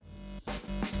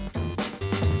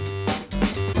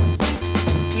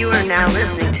You are now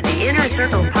listening to the Inner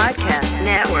Circle Podcast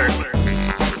Network.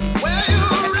 Where you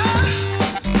run,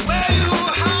 where you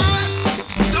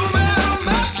hide, don't matter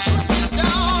much. Down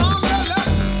on the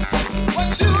luck,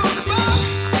 what you smoke,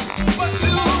 what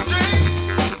you drink,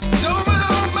 don't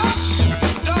matter much.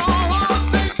 Don't wanna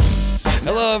think.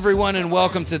 Hello, everyone, and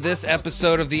welcome to this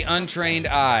episode of The Untrained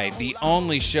Eye, the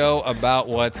only show about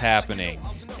what's happening.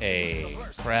 A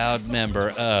proud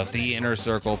member of the Inner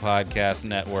Circle Podcast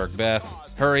Network. Beth,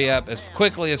 hurry up as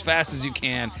quickly, as fast as you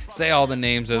can. Say all the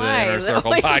names of the Why? Inner Circle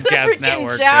Always a Podcast freaking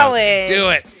Network. challenge. Do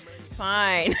it.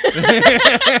 Fine.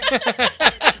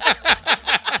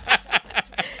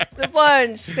 The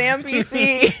Plunge, Sam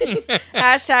PC,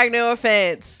 hashtag no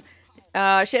offense.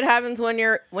 Shit happens when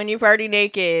you party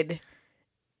naked.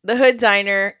 The Hood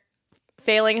Diner,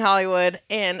 Failing Hollywood,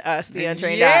 and us, the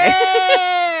Untrained Eye.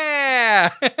 Yeah!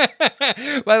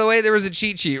 By the way, there was a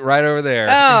cheat sheet right over there.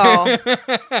 Oh,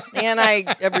 and I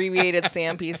abbreviated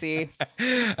Sam PC.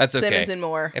 That's okay. Simmons and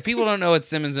More. If people don't know it's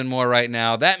Simmons and More right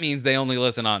now, that means they only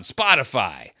listen on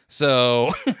Spotify.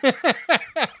 So,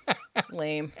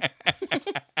 Lame.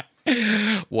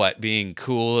 what, being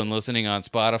cool and listening on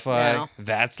Spotify? No.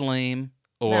 That's lame?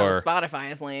 Or No,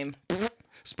 Spotify is lame.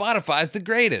 Spotify's the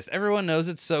greatest. Everyone knows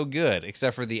it's so good,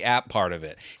 except for the app part of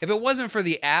it. If it wasn't for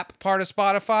the app part of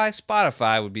Spotify,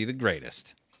 Spotify would be the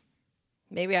greatest.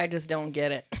 Maybe I just don't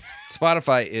get it.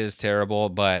 Spotify is terrible,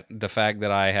 but the fact that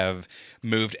I have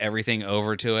moved everything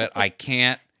over to it,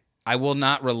 I will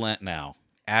not relent now.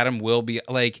 Adam will be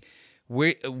like,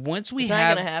 once we It's not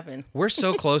have, gonna happen. we're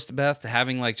so close to Beth to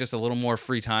having like just a little more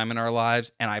free time in our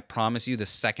lives, and I promise you, the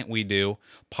second we do,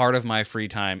 part of my free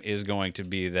time is going to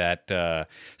be that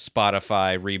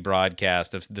Spotify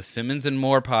rebroadcast of the Simmons and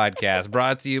More podcast,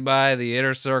 brought to you by the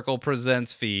Inner Circle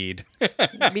Presents feed.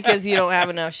 Because you don't have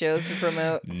enough shows to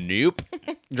promote. Nope.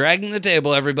 Dragging the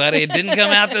table, everybody. It didn't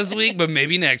come out this week, but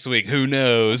maybe next week. Who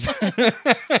knows?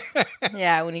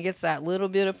 Yeah, when he gets that little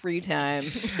bit of free time.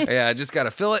 Yeah, I just got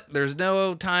to fill it. There's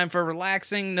no time for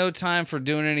relaxing, no time for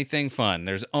doing anything fun.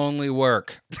 There's only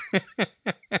work.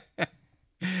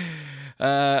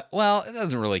 Well, it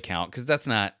doesn't really count because that's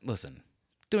not, listen,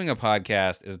 doing a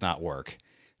podcast is not work.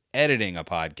 Editing a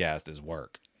podcast is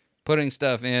work. Putting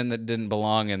stuff in that didn't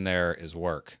belong in there is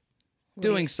work.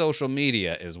 Doing social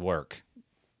media is work.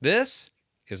 This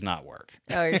is not work.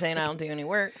 Oh, you're saying I don't do any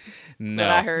work? No,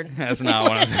 what I heard. That's not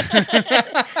what I'm saying.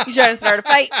 You trying to start a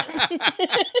fight?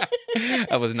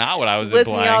 That was not what I was Listen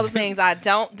implying. to all the things I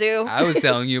don't do. I was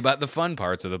telling you about the fun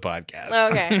parts of the podcast.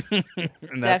 Okay.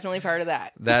 And Definitely part of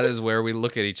that. that is where we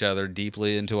look at each other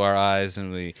deeply into our eyes,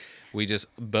 and we just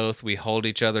we hold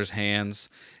each other's hands,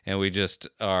 and we just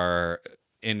are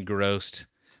engrossed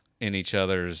in each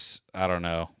other's, I don't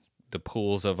know, the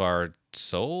pools of our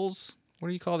souls. What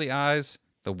do you call the eyes?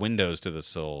 The windows to the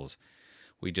souls.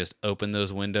 We just open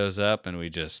those windows up and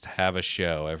we just have a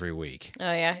show every week.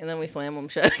 Oh, yeah. And then we slam them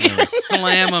shut. And we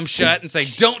slam them shut and say,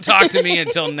 don't talk to me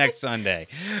until next Sunday.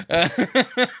 No.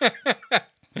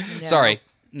 Sorry,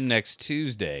 next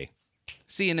Tuesday.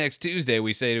 See you next Tuesday,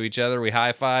 we say to each other. We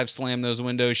high five, slam those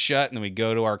windows shut, and then we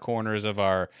go to our corners of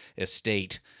our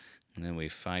estate. And then we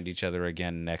find each other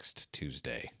again next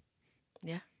Tuesday.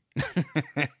 Yeah.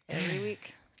 Every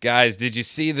week. Guys, did you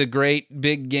see the great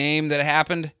big game that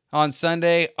happened on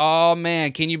Sunday? Oh,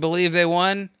 man, can you believe they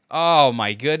won? Oh,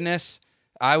 my goodness.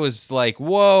 I was like,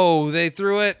 whoa, they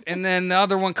threw it, and then the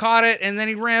other one caught it, and then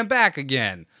he ran back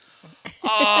again.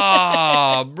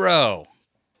 Oh, bro.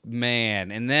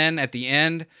 Man. And then at the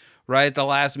end, right at the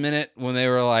last minute, when they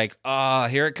were like,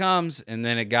 here it comes, and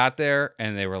then it got there,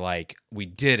 and they were like, we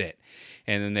did it.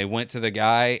 And then they went to the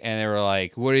guy, and they were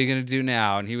like, what are you going to do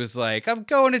now? And he was like, I'm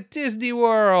going to Disney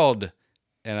World.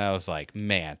 And I was like,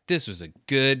 man, this was a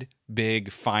good,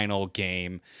 big final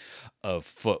game of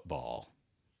football.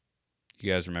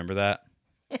 You guys remember that?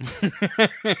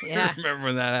 Yeah. Remember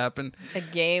when that happened? A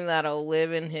game that'll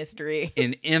live in history.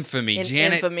 In infamy. In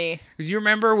Janet, infamy. do you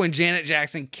remember when Janet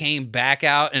Jackson came back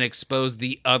out and exposed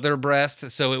the other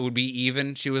breast so it would be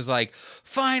even? She was like,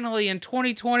 finally, in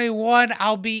 2021,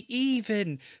 I'll be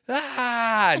even.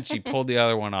 Ah! And she pulled the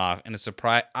other one off. And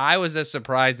I was as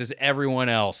surprised as everyone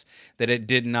else that it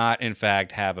did not, in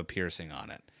fact, have a piercing on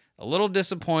it. A little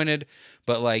disappointed,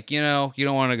 but like, you know, you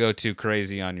don't want to go too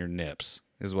crazy on your nips,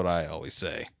 is what I always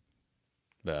say.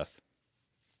 Beth.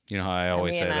 You know how I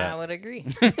always say that? I would agree.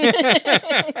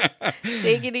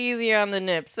 Take it easy on the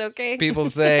nips, okay? People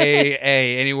say,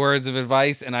 hey, any words of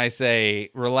advice? And I say,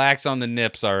 relax on the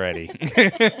nips already.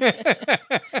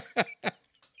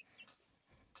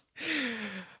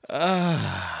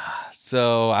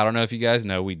 So I don't know if you guys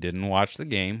know, we didn't watch the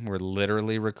game. We're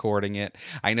literally recording it.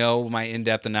 I know my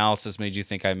in-depth analysis made you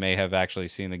think I may have actually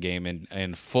seen the game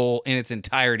in full, in its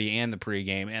entirety, and the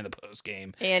pregame and the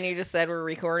postgame. And you just said we're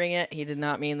recording it. He did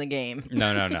not mean the game.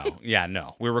 No. Yeah,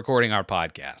 no. We're recording our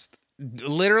podcast.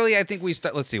 Literally, I think we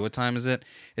start. Let's see, what time is it?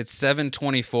 It's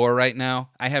 7:24 right now.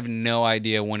 I have no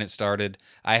idea when it started.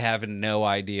 I have no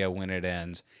idea when it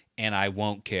ends. And I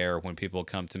won't care when people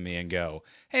come to me and go,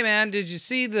 "Hey, man, did you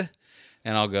see the..."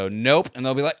 And I'll go, "Nope." And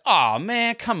they'll be like, "Oh,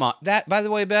 man, come on." That, by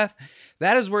the way, Beth,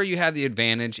 that is where you have the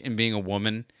advantage in being a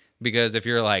woman. Because if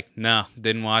you're like, "No,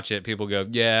 didn't watch it," people go,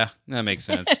 "Yeah, that makes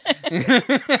sense."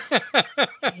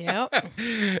 Yep.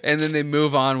 And then they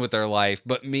move on with their life.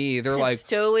 But me, they're like, It's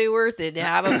totally worth it to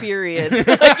have a period.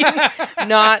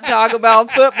 Not talk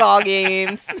about football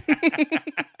games.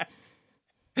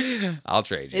 "I'll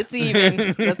trade you." It's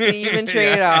even. That's an even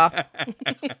trade-off.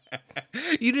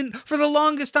 You didn't, for the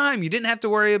longest time, you didn't have to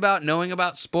worry about knowing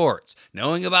about sports,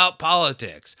 knowing about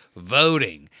politics,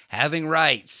 voting, having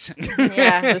rights.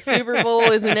 Yeah, the Super Bowl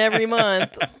isn't every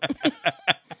month.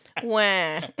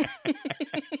 Wah.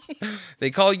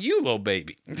 They call you little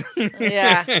baby.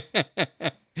 Yeah,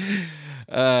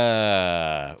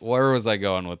 Where was I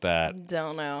going with that?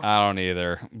 don't know. I don't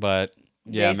either. But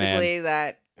yeah, Basically,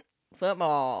 that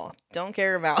football, don't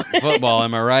care about. Football,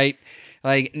 am I right?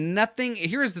 Like, nothing.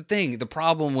 Here's the thing. The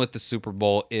problem with the Super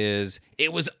Bowl is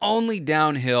it was only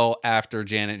downhill after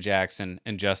Janet Jackson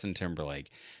and Justin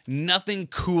Timberlake. Nothing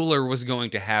cooler was going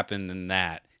to happen than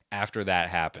that after that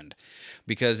happened.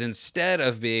 Because instead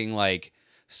of being like,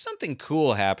 something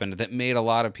cool happened that made a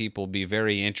lot of people be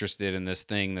very interested in this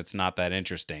thing that's not that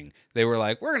interesting, they were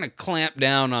like, we're going to clamp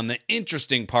down on the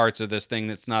interesting parts of this thing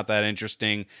that's not that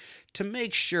interesting to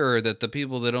make sure that the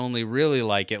people that only really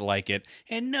like it,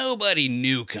 and nobody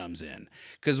new comes in.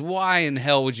 Because why in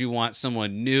hell would you want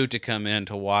someone new to come in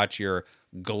to watch your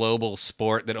global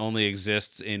sport that only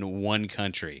exists in one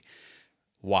country?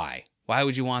 Why? Why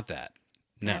would you want that?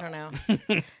 No. I don't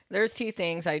know. There's two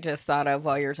things I just thought of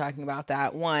while you were talking about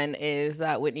that. One is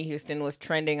that Whitney Houston was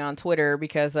trending on Twitter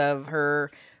because of her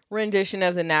rendition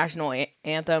of the national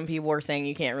anthem. People were saying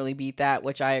you can't really beat that,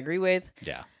 which I agree with.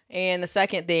 Yeah. And the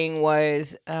second thing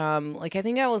was, I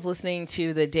think I was listening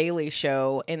to The Daily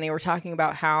Show, and they were talking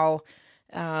about how,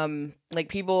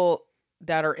 people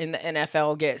that are in the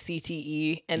NFL get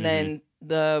CTE, and then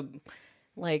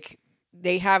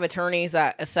they have attorneys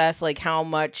that assess, how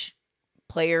much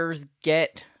players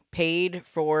get paid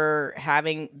for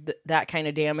having that kind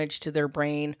of damage to their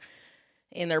brain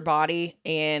in their body,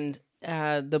 and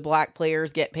the black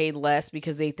players get paid less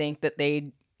because they think that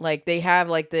they have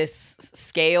this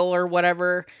scale or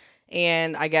whatever,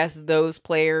 and I guess those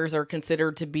players are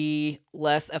considered to be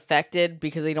less affected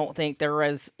because they don't think they're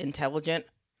as intelligent,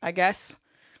 I guess.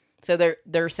 So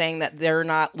they're saying that they're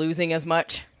not losing as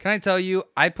much. Can I tell you,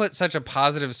 I put such a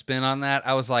positive spin on that.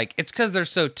 I was like, it's because they're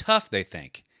so tough, they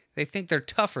think. They think they're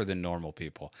tougher than normal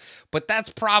people. But that's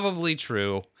probably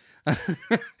true.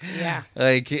 Yeah.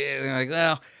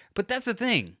 Well, but that's the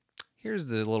thing. Here's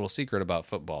the little secret about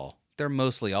football. They're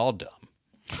mostly all dumb.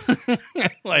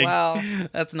 Well,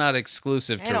 that's not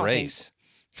exclusive I to don't race.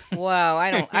 Well,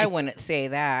 I wouldn't say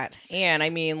that. And I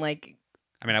mean, I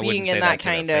being wouldn't say in that that to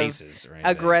their kind of faces or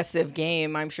anything. aggressive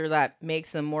game, I'm sure that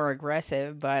makes them more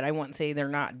aggressive, but I wouldn't say they're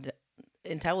not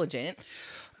intelligent.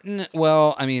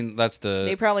 Well, I mean, that's the...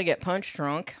 They probably get punch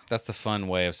drunk. That's the fun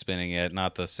way of spinning it,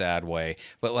 not the sad way.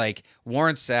 But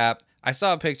Warren Sapp, I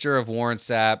saw a picture of Warren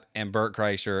Sapp and Bert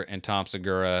Kreischer and Tom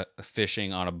Segura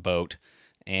fishing on a boat.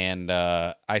 And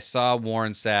I saw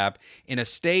Warren Sapp in a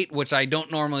state which I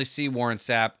don't normally see Warren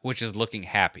Sapp, which is looking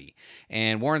happy.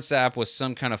 And Warren Sapp was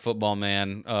some kind of football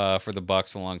man for the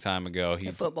Bucks a long time ago.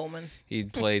 A footballman. He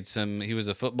played he was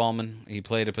a footballman. He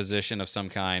played a position of some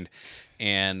kind.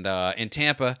 And in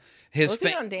Tampa, Was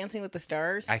he on Dancing with the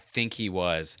Stars? I think he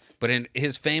was. But in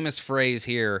his famous phrase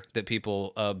here that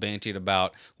people bantied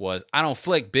about was, "I don't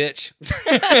flick, bitch."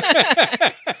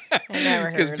 I never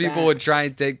heard Because people that. would try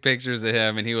and take pictures of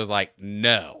him, and he was like,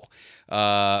 no.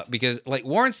 Because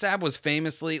Warren Sapp was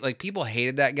famously, people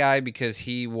hated that guy because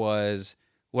he was...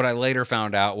 What I later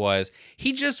found out was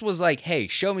he just was like, "Hey,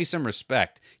 show me some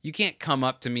respect. You can't come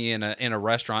up to me in a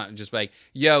restaurant and just be like,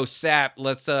 'Yo, Sapp,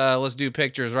 let's do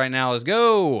pictures right now. Let's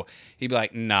go.'" He'd be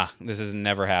like, "Nah, this is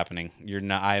never happening. You're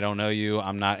not. I don't know you.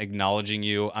 I'm not acknowledging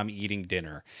you. I'm eating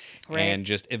dinner." Right. And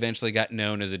just eventually got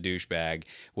known as a douchebag,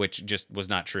 which just was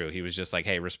not true. He was just like,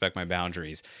 "Hey, respect my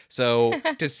boundaries." So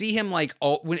to see him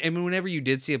whenever you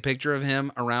did see a picture of him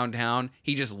around town,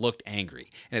 he just looked angry,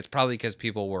 and it's probably because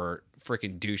people were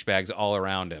freaking douchebags all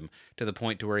around him, to the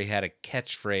point to where he had a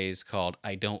catchphrase called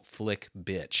 "I don't flick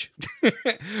bitch," which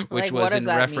Like, was what does in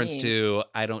that reference mean? to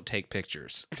 "I don't take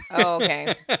pictures." Oh,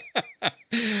 okay.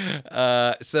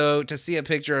 So to see a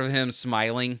picture of him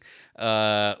smiling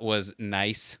was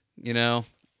nice, you know.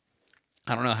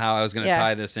 I don't know how I was going to Yeah.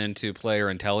 tie this into player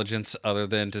intelligence other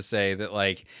than to say that,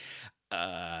 like,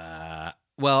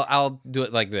 well, I'll do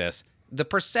it like this. The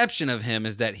perception of him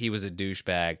is that he was a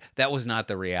douchebag. That was not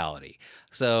the reality.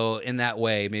 So in that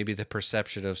way, maybe the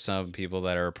perception of some people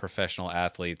that are professional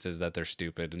athletes is that they're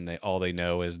stupid and all they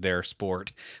know is their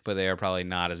sport, but they are probably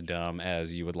not as dumb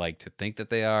as you would like to think that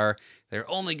they are. They're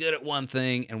only good at one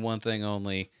thing and one thing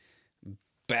only,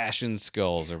 bashing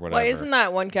skulls or whatever. Well, isn't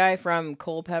that one guy from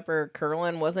Culpeper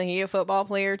Curlin? Wasn't he a football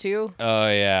player too? Oh,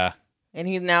 yeah, And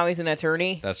he's an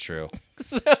attorney. that's true.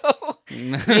 So,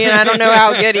 I don't know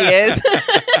how good he is.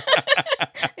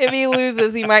 If he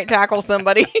loses, he might tackle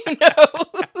somebody. Who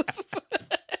knows?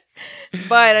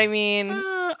 But I mean,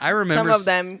 I remember some of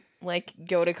them like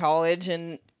go to college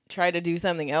and try to do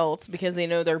something else because they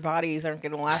know their bodies aren't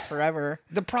going to last forever.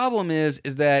 the problem is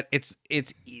that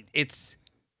it's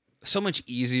so much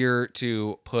easier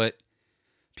to put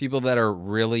people that are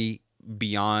really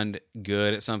beyond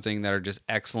good at something, that are just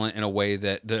excellent in a way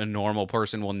that the normal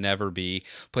person will never be,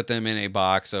 put them in a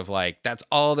box of like, that's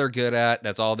all they're good at,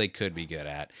 that's all they could be good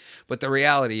at. But the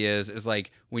reality is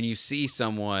like, when you see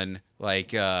someone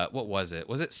like what was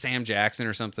it Sam Jackson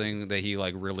or something, that he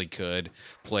like really could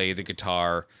play the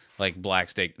guitar like Black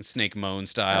Snake Moan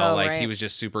style, Oh, like right. he was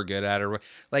just super good at it.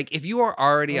 Like, if you are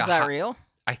already Is that real?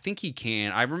 I think he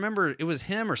can. I remember it was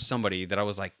him or somebody that I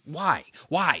was like, why?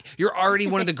 You're already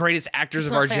one of the greatest actors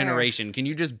of not our fair. generation. Can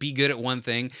you just be good at one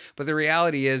thing? But the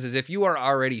reality is if you are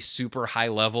already super high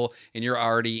level and you're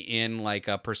already in like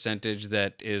a percentage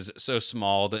that is so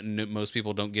small that most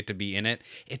people don't get to be in it,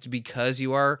 it's because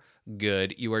you are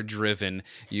good, you are driven,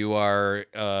 you are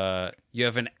you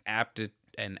have an aptitude?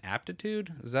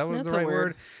 Is that That's the a right word.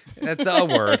 word? That's a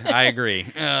word. I agree.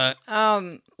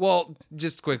 Well,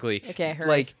 just quickly. Okay, hurry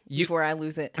Like you, before I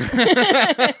lose it.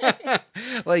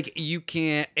 like you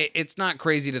can't. It's not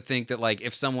crazy to think that like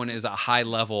if someone is a high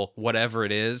level, whatever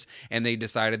it is, and they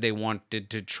decided they wanted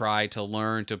to try to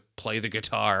learn to play the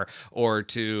guitar or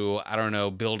to, I don't know,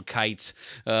 build kites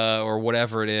or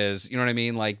whatever it is. You know what I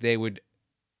mean? Like they would.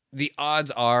 The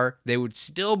odds are they would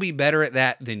still be better at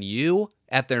that than you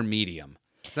at their medium.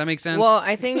 Does that make sense? Well,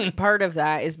 I think part of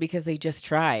that is because they just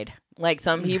tried. Like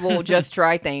some people just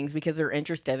try things because they're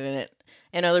interested in it.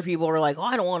 And other people are like, oh,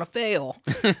 I don't want to fail.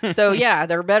 So yeah,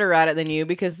 they're better at it than you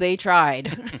because they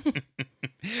tried.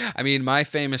 I mean, my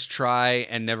famous try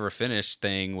and never finish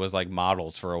thing was like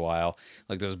models for a while,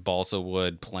 like those balsa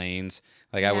wood planes.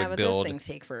 Like I Yeah, would but build. those things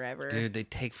take forever. Dude, they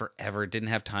take forever. Didn't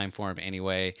have time for them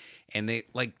anyway, and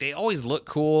they always look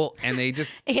cool, and they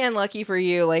just And lucky for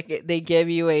you, like they give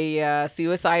you a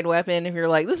suicide weapon if you're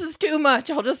like, this is too much.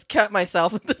 I'll just cut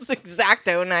myself with this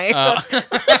X-Acto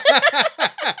knife.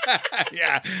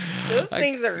 yeah. Those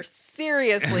things are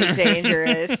seriously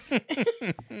dangerous.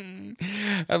 When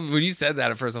you said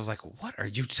that at first, I was like, "What are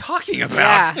you talking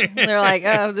about?" Yeah, they're like,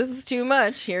 oh, this is too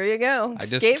much. Here you go.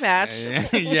 Escape hatch.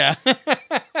 Yeah.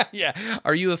 Yeah.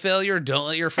 Are you a failure? Don't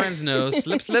let your friends know.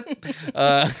 Slip, slip.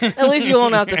 At least you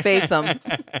won't have to face them.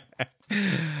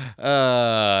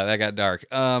 That got dark.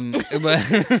 But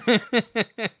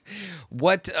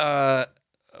what?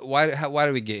 Why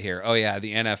do we get here? Oh yeah,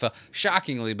 the NFL.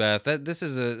 Shockingly, Beth, this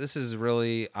is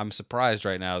really. I'm surprised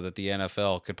right now that the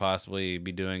NFL could possibly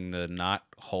be doing the not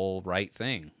whole right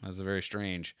thing. That's very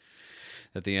strange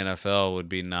that the NFL would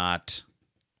be not.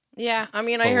 Yeah, I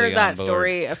mean, I Fully heard that on board.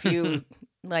 story a few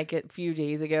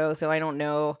days ago, so I don't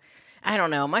know.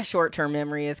 My short-term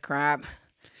memory is crap.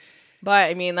 But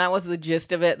I mean, that was the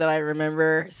gist of it that I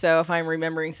remember. So if I'm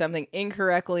remembering something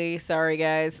incorrectly, sorry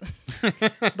guys.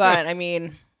 But I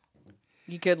mean,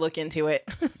 you could look into it.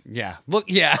 Yeah. Look.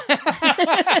 Yeah.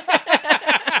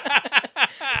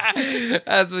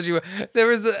 That's what you.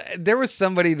 There was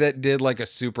somebody that did like a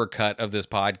super cut of this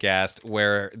podcast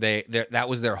where that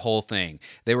was their whole thing.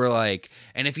 They were like,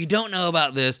 and if you don't know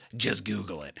about this, just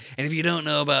Google it. And if you don't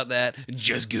know about that,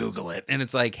 just Google it. And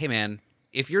it's like, hey man,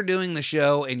 if you're doing the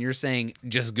show and you're saying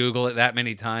just Google it that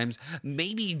many times,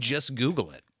 maybe just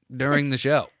Google it during the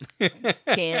show.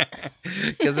 Can't.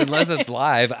 Because unless it's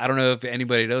live, I don't know if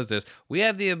anybody knows this, we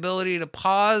have the ability to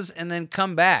pause and then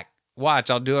come back. Watch,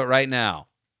 I'll do it right now.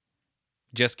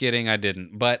 Just kidding, I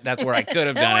didn't. But that's where I could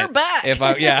have done And it. we're back. If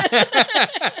I, yeah.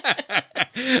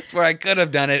 That's where I could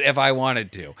have done it if I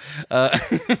wanted to.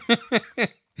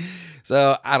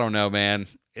 So I don't know, man.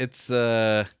 It's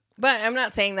But But I'm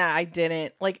not saying that I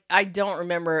didn't. Like, I don't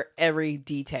remember every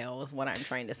detail is what I'm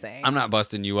trying to say. I'm not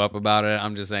busting you up about it.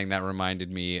 I'm just saying that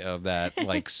reminded me of that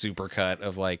like supercut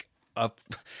of like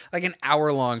an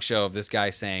hour-long show of this guy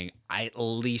saying at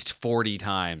least 40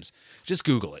 times, just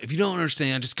Google it. If you don't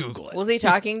understand, just Google it. Was he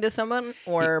talking to someone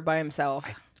or by himself?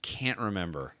 I can't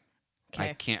remember.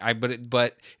 Okay. I can't.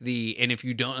 And if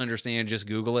you don't understand, just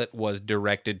Google it was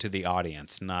directed to the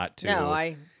audience, not to. No,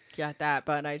 I got that,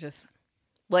 but I just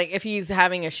like if he's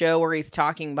having a show where he's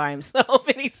talking by himself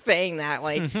and he's saying that,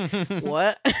 like,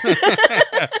 what?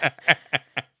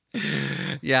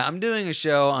 Yeah, I'm doing a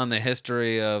show on the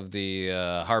history of the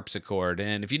harpsichord,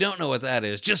 and if you don't know what that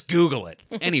is, just Google it.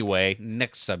 Anyway,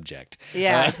 next subject.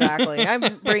 Yeah, exactly.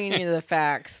 I'm bringing you the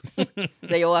facts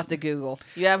that you'll have to Google.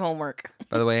 You have homework.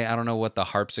 By the way, I don't know what the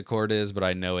harpsichord is, but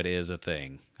I know it is a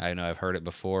thing. I know I've heard it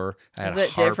before. Is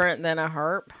it different than a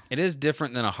harp? It is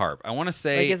different than a harp. I want to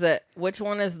say Like, is it? Which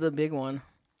one is the big one?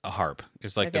 a harp.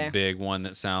 It's like Okay. the big one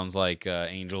that sounds like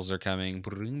angels are coming.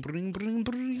 Bring, bring, bring,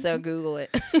 bring. So Google it.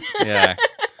 Yeah.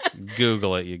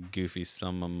 Google it, you goofy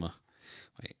son of a...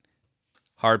 Wait.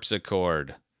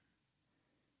 Harpsichord.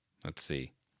 Let's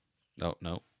see. Oh,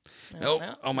 no. Nope.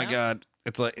 no, Oh, my no. God.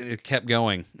 It's like it kept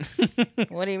going.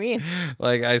 What do you mean?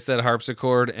 Like I said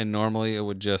harpsichord, and normally it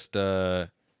would just...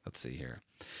 let's see here.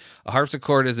 A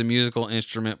harpsichord is a musical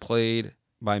instrument played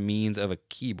by means of a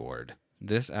keyboard.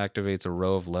 This activates a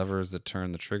row of levers that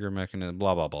turn the trigger mechanism,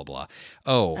 blah, blah, blah, blah.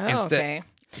 Oh, Oh, instead... okay.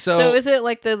 So is it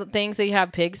like the things that you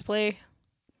have pigs play?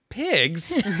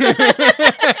 pigs? Well,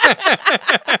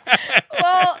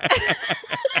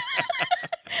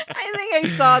 I think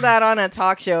I saw that on a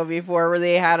talk show before where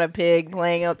they had a pig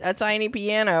playing a tiny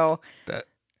piano.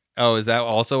 Oh, is that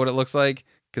also what it looks like?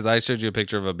 Because I showed you a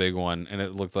picture of a big one, and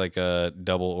it looked like a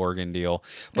double organ deal.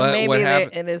 But Maybe what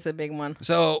happened? it is a big one.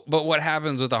 But what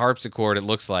happens with the harpsichord? It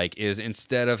looks like is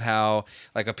instead of how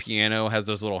like a piano has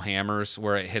those little hammers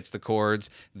where it hits the chords,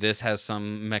 this has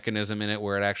some mechanism in it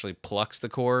where it actually plucks the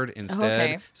chord instead,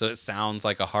 Okay. so it sounds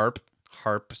like a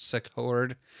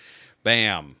harpsichord.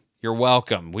 Bam! You're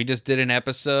welcome. We just did an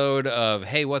episode of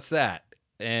Hey, what's that?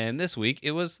 And this week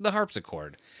it was the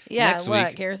harpsichord. Yeah, Next look,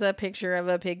 week, here's a picture of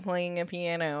a pig playing a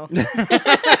piano.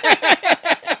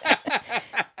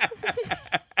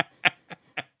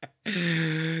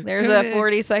 There's Tune a in.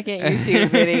 40-second YouTube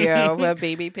video of a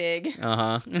baby pig.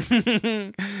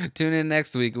 Tune in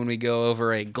next week when we go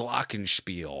over a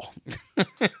glockenspiel.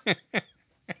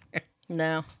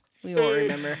 No, we won't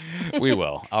remember. We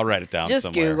will. I'll write it down Just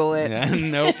somewhere. Google it. Yeah,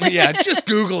 nope. Yeah, just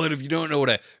Google it if you don't know what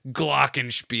a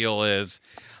glockenspiel is.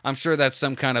 I'm sure that's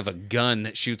some kind of a gun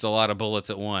that shoots a lot of bullets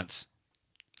at once.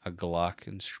 A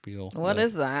glockenspiel. What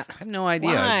is that? I have no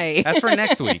idea. Why? That's for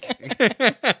next week.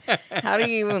 How do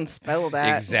you even spell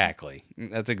that? Exactly.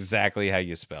 That's exactly how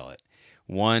you spell it.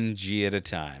 1 G at a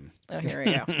time. Oh, here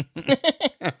we go.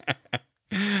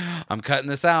 I'm cutting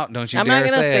this out. Don't you I'm dare not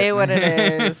gonna say it. what it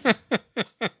is.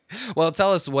 Well,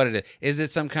 tell us what it is. Is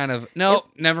it some kind of... Nope,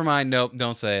 never mind. Nope,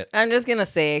 don't say it. I'm just gonna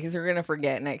say it because we're gonna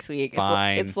forget next week.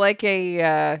 Fine. It's like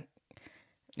a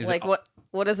Is like it...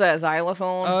 what is that,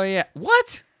 xylophone? Oh, yeah.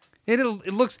 What? It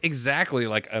looks exactly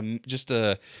like just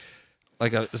a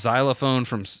xylophone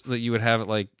that you would have at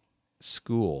like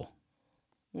school.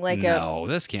 No,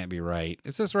 this can't be right.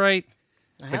 Is this right?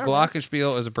 The don't know.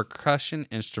 glockenspiel is a percussion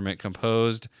instrument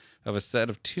composed of a set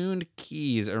of tuned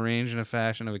keys arranged in a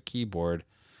fashion of a keyboard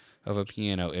of a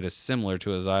piano. It is similar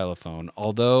to a xylophone,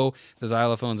 although the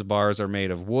xylophone's bars are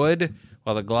made of wood,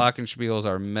 while the glockenspiels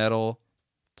are metal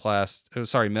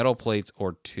plates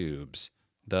or tubes.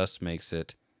 Thus makes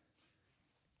it...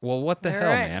 Well, what the All hell,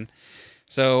 right. man?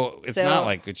 So it's So- not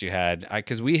like what you had,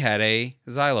 because we had a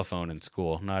xylophone in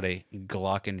school, not a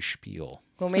glockenspiel.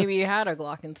 Well, maybe you had a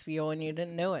glockenspiel and you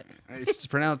didn't know it. It's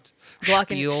pronounced spiel.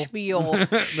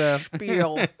 Glockenspiel.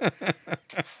 Spiel.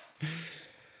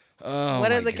 Oh, What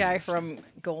my did the guy goodness. from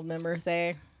Goldmember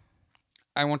say?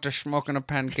 I want to smoke in a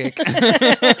pancake.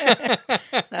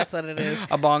 That's what it is.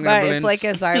 A bong and But a it's like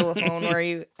blintz. a xylophone where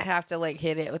you have to like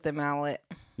hit it with the mallet.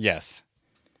 Yes.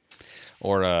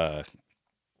 Or I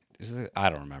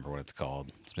don't remember what it's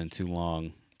called. It's been too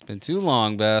long. It's been too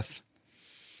long, Beth.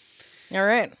 All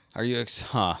right. Are you what?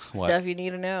 Stuff you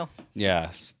need to know.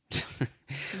 Yes.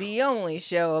 The only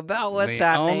show about what's the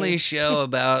happening. only show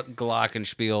about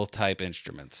glockenspiel type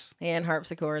instruments. And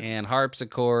harpsichords. And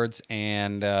harpsichords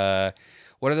and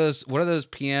what are those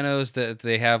pianos that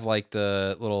they have like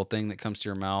the little thing that comes to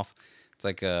your mouth? It's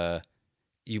like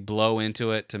you blow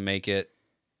into it to make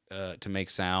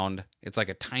sound. It's like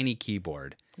a tiny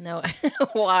keyboard. No,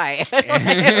 why? I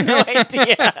have no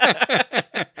idea.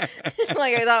 Like,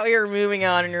 Like I thought we were moving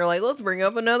on, and you're like, let's bring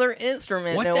up another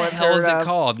instrument. What no the one's hell is heard it of.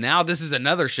 called? Now this is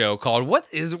another show called What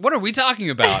are we talking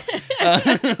about?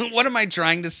 What am I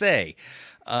trying to say?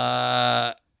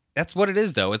 That's what it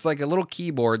is though. It's like a little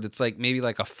keyboard that's like maybe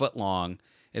like a foot long.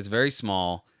 It's very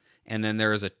small. And then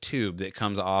there is a tube that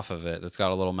comes off of it that's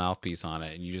got a little mouthpiece on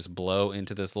it. And you just blow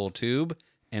into this little tube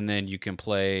and then you can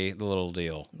play the little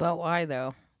deal. But why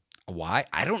though? Why?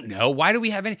 I don't know. Why do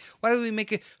we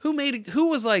make it? Who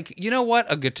was like, you know what?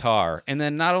 A guitar. And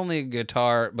then not only a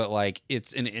guitar, but like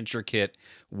it's an intricate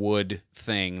wood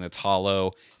thing that's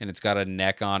hollow and it's got a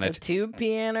neck on A it. tube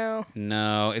piano?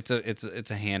 No, it's a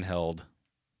handheld.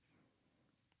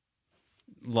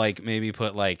 Like maybe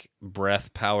put like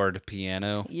breath powered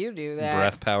piano, You do that.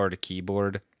 breath powered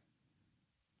keyboard.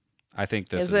 I think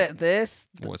this Is it this?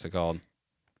 what's it called?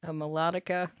 A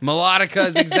melodica? Melodica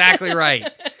is exactly right.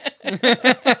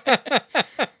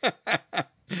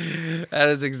 That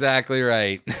is exactly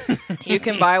right. You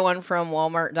can buy one from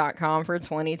Walmart.com for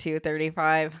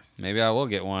 $22.35. Maybe I will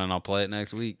get one and I'll play it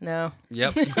next week. No.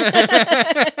 Yep.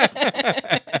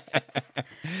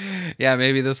 Yeah,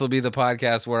 maybe this will be the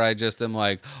podcast where I just am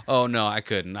like, oh no, I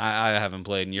couldn't. I haven't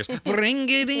played in years. Have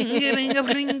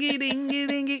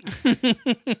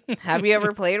you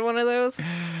ever played one of those?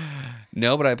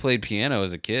 No, but I played piano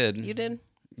as a kid. You did?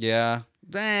 Yeah.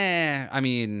 I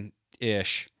mean,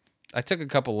 ish. I took a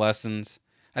couple lessons.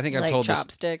 I think I've Like told this.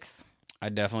 chopsticks? I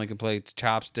definitely can play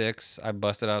chopsticks. I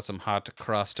busted out some hot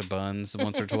crust buns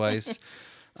once or twice.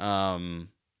 No,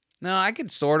 I could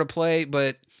sort of play,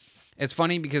 but it's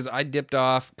funny because I dipped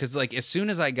off because like as soon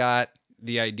as I got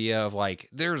the idea of like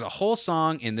there's a whole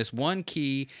song in this one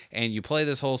key and you play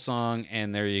this whole song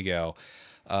and there you go.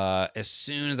 As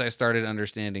soon as I started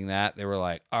understanding that, they were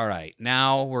like, all right,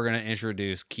 now we're going to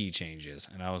introduce key changes.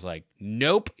 And I was like,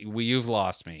 nope, you've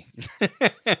lost me.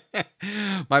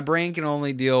 My brain can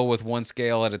only deal with one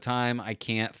scale at a time. I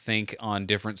can't think on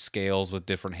different scales with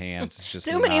different hands. It's just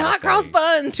Too many not a hot cross thing.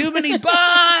 buns. Too many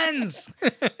buns.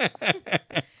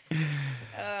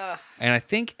 And I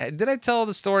think, did I tell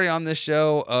the story on this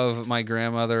show of my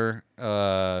grandmother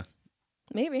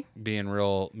Maybe. being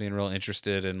real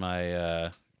interested in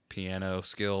my piano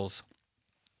skills?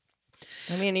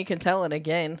 I mean, you can tell it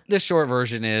again. The short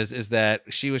version is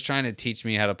that she was trying to teach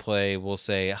me how to play, we'll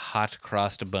say, hot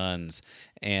crossed buns,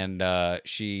 and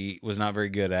she was not very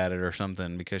good at it or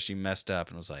something because she messed up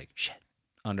and was like, shit,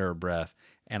 under her breath.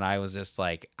 And I was just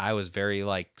like, I was very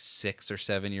like 6 or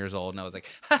 7 years old, and I was like,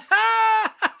 ha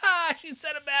ha, ha, ha, she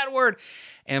said a bad word.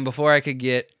 And before I could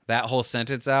get that whole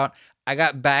sentence out, I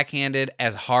got backhanded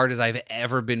as hard as I've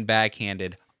ever been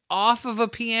backhanded off of a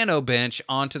piano bench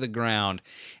onto the ground.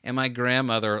 And my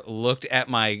grandmother looked at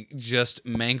my just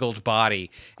mangled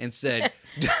body and said,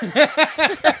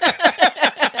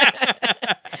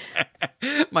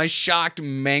 my shocked,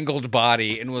 mangled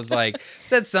body, and was like,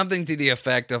 said something to the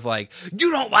effect of like,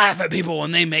 you don't laugh at people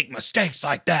when they make mistakes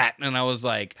like that. And I was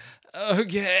like,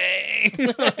 okay.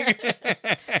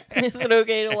 Is it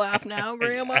okay to laugh now,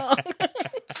 Grandma?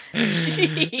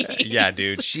 Jeez. Yeah,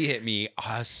 dude, she hit me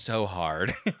so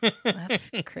hard.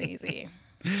 That's crazy.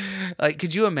 Like,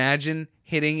 could you imagine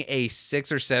hitting a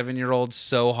 6 or 7 year old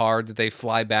so hard that they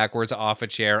fly backwards off a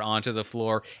chair onto the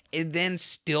floor and then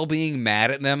still being mad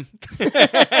at them?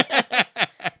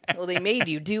 Well, they made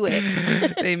you do it.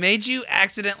 They made you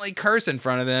accidentally curse in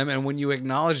front of them, and when you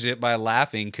acknowledged it by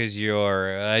laughing because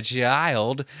you're a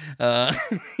child,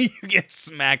 you get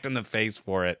smacked in the face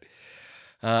for it.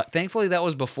 Thankfully, that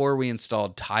was before we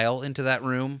installed tile into that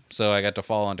room, so I got to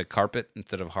fall onto carpet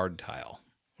instead of hard tile.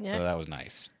 Yeah. So that was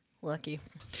nice. Lucky.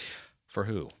 For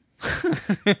who?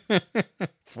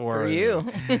 For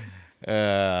you.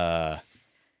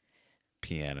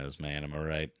 Pianos, man. Am I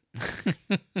right?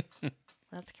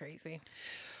 That's crazy.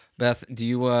 Beth, do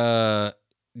you want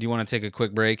to take a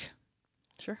quick break?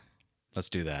 Sure. Let's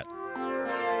do that.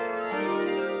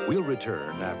 We'll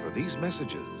return after these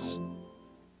messages.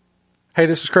 Hey,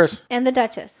 this is Chris. And the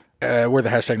Duchess. We're the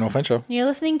Hashtag No Offense Show. You're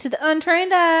listening to The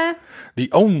Untrained Eye, The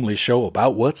only show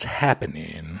about what's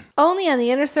happening. only on the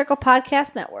Inner Circle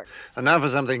Podcast Network. And now for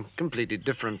something completely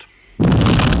different.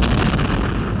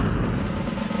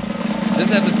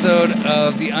 This episode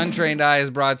of The Untrained Eye is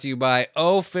brought to you by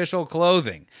Official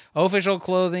Clothing. Official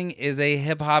Clothing is a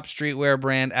hip-hop streetwear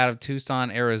brand out of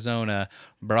Tucson, Arizona,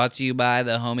 brought to you by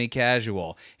the Homie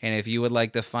Casual. And if you would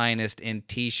like the finest in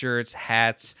t-shirts,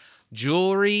 hats,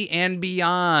 jewelry and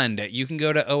beyond. You can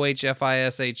go to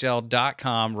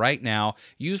ohfishl.com right now,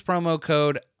 use promo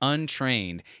code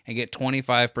UNTRAINED, and get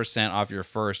 25% off your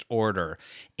first order,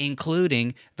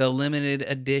 including the limited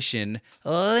edition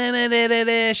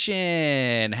hashtag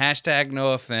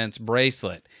no offense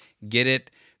bracelet. Get it,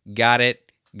 got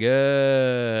it,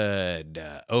 good.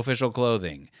 Official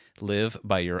clothing. Live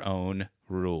by your own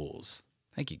rules.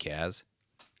 Thank you, Kaz.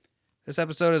 This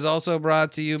episode is also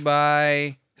brought to you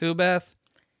by who, Beth?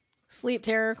 Sleep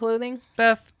Terror Clothing.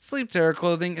 Beth, Sleep Terror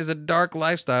Clothing is a dark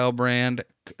lifestyle brand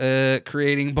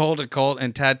creating bold occult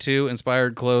and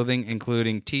tattoo-inspired clothing,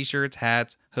 including t-shirts,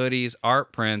 hats, hoodies,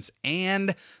 art prints,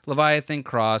 and Leviathan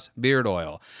Cross beard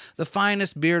oil. The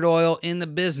finest beard oil in the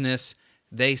business,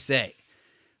 they say.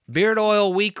 Beard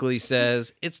Oil Weekly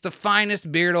says it's the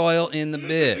finest beard oil in the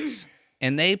biz.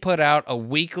 And they put out a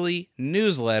weekly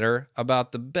newsletter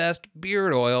about the best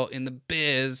beard oil in the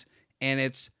biz, and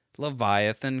it's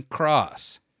Leviathan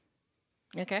Cross.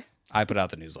 Okay. I put out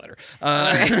the newsletter.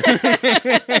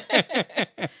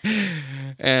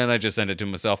 And I just sent it to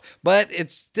myself. But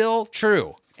it's still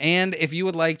true. And if you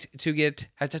would like to get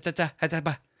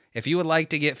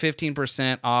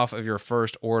 15% off of your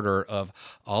first order of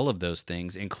all of those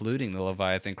things, including the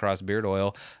Leviathan Cross beard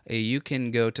oil, you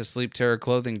can go to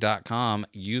sleepterrorclothing.com,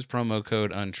 use promo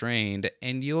code UNTRAINED,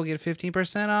 and you'll get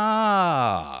 15%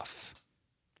 off.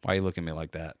 Why are you looking at me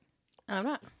like that? I'm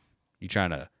not. You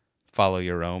trying to follow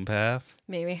your own path?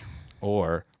 Maybe.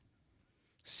 Or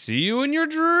see you in your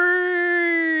dreams?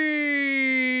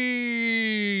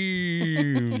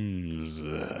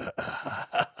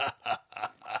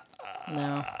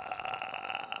 No.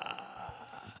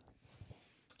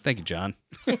 Thank you, John.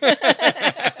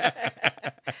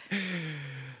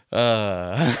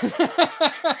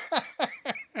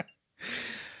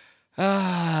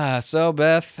 So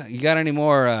Beth, you got any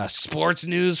more sports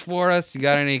news for us? You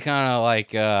got any kind of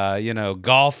like,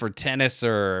 golf or tennis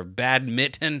or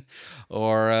badminton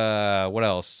or what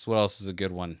else? What else is a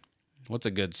good one? What's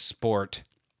a good sport?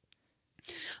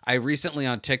 I recently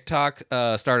on TikTok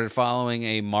started following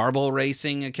a marble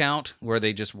racing account where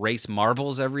they just race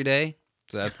marbles every day.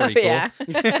 So that's pretty cool. Yeah.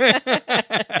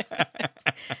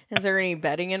 Is there any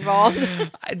betting involved?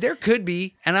 There could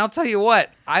be, and I'll tell you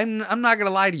what, I'm not gonna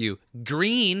lie to you.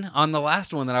 Green on the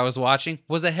last one that I was watching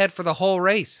was ahead for the whole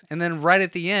race, and then right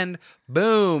at the end,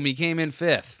 boom, he came in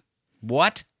fifth.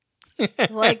 What?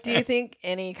 Like, do you think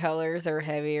any colors are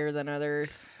heavier than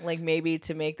others? Like maybe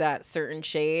to make that certain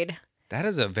shade? That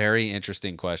is a very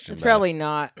interesting question. It's Beth. probably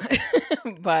not,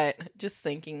 but just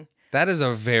thinking. That is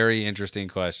a very interesting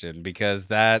question because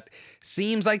that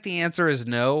seems like the answer is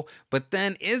no, but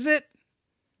then is it?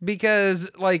 Because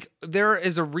like there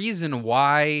is a reason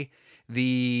why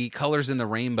the colors in the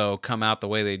rainbow come out the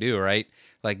way they do, right?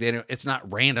 Like it's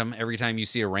not random every time you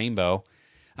see a rainbow.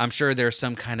 I'm sure there's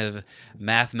some kind of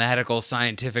mathematical,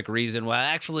 scientific reason why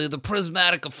actually the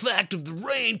prismatic effect of the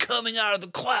rain coming out of the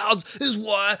clouds is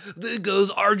why it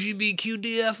goes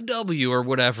RGBQDFW or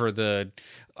whatever the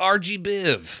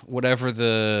RGBIV, whatever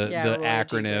the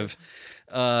acronym.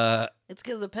 It's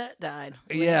because a pet died.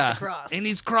 Yeah, and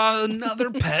he's another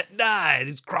pet died.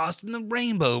 He's crossing the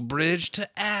rainbow bridge to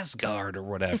Asgard or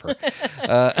whatever.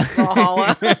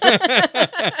 Valhalla.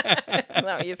 That's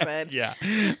not what you said. Yeah.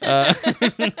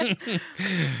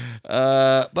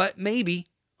 But maybe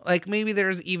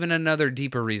there's even another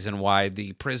deeper reason why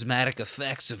the prismatic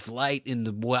effects of light in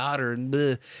the water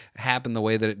and happen the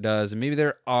way that it does. And maybe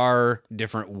there are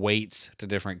different weights to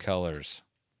different colors.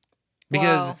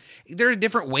 Because there are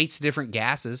different weights to different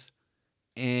gases.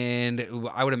 And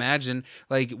I would imagine,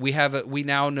 like, we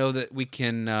now know that we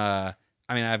can,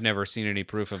 I've never seen any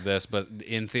proof of this, but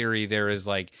in theory, there is,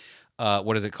 like,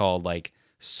 what is it called? Like,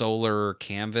 solar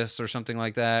canvas or something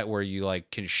like that, where you, like,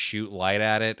 can shoot light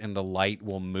at it and the light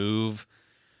will move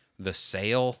the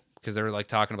sail. Because they're, like,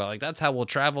 talking about, like, that's how we'll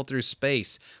travel through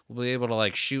space. We'll be able to,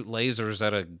 like, shoot lasers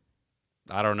at a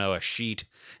sheet,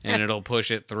 and it'll push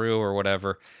it through or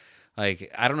whatever.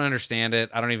 Like, I don't understand it.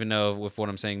 I don't even know if what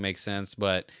I'm saying makes sense,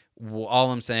 but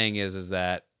all I'm saying is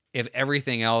that if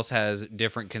everything else has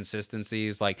different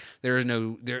consistencies, like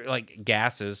like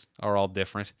gases are all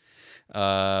different,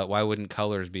 why wouldn't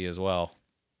colors be as well?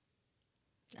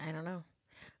 I don't know.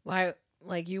 Why?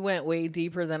 Like, you went way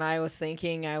deeper than I was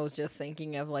thinking. I was just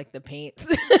thinking of, like, the paints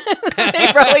they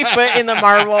probably put in the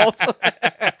marbles.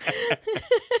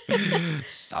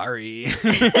 Sorry.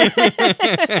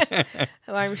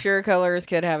 Well, I'm sure colors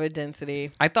could have a density.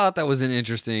 I thought that was an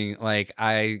interesting,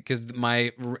 because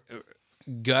my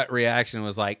gut reaction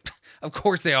was like, of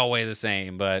course they all weigh the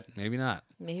same, but maybe not.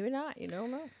 Maybe not. You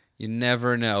don't know. You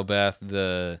never know, Beth.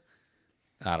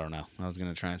 I don't know. I was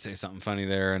going to try and say something funny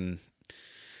there. And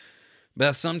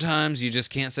Beth, sometimes you just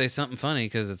can't say something funny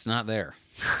because it's not there.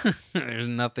 There's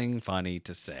nothing funny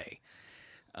to say.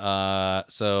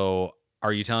 So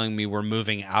are you telling me we're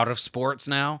moving out of sports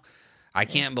now? I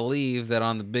can't believe that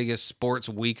on the biggest sports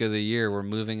week of the year, we're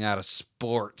moving out of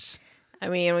sports. I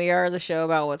mean, we are the show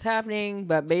about what's happening,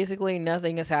 but basically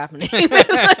nothing is happening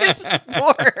besides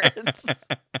sports.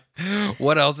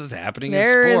 What else is happening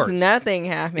There in sports? is nothing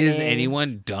happening. Is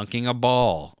anyone dunking a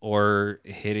ball or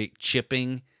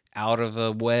chipping out of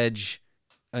a wedge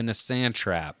in a sand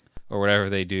trap or whatever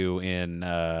they do in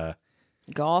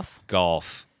Golf?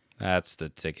 golf? That's the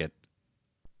ticket.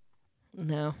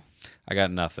 No. I got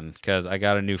nothing because I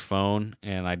got a new phone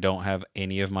and I don't have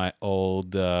any of my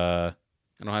old. What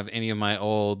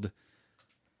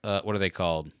are they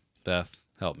called? Beth,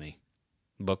 help me.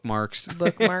 Bookmarks.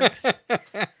 Bookmarks.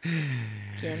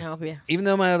 Can't help you. Even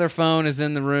though my other phone is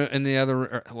in the room,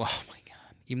 oh my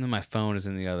god! Even though my phone is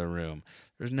in the other room,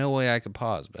 there's no way I could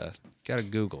pause, Beth. Gotta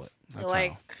Google it. That's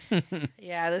how.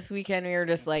 Yeah, this weekend we were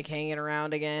just like hanging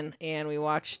around again, and we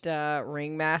watched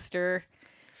Ringmaster,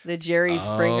 the Jerry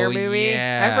Springer movie.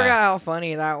 Yeah. I forgot how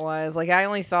funny that was. Like, I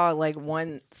only saw it like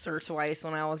once or twice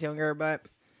when I was younger, but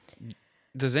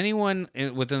Does anyone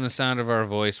within the sound of our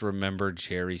voice remember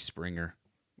Jerry Springer?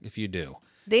 If you do,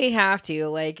 they have to.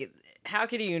 Like, how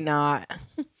could you not?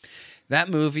 that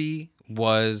movie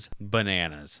was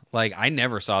bananas. Like, I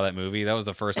never saw that movie. That was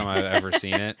the first time I've ever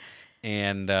seen it.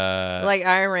 And Like,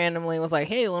 I randomly was like,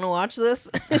 "Hey, want to watch this?"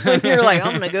 And you're like,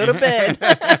 "I'm gonna go to bed."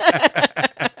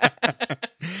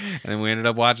 And then we ended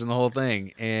up watching the whole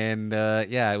thing. And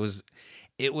yeah, it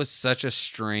was such a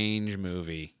strange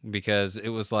movie because it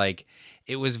was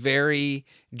very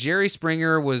Jerry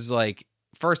Springer was like,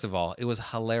 first of all, it was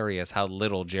hilarious how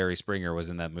little Jerry Springer was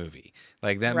in that movie.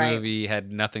 Like, that Right. movie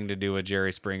had nothing to do with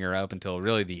Jerry Springer up until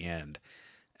really the end.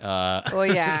 Well,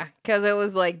 yeah, because it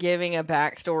was like giving a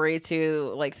backstory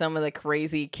to like some of the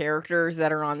crazy characters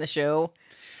that are on the show.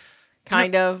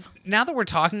 Kind of. Now that we're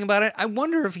talking about it, I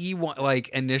wonder if he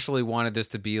initially wanted this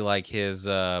to be like his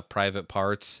Private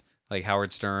Parts, like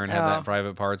Howard Stern had that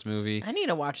Private Parts movie. I need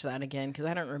to watch that again because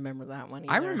I don't remember that one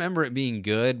either. I remember it being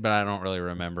good, but I don't really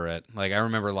remember it. Like, I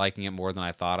remember liking it more than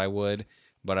I thought I would,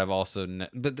 but I've also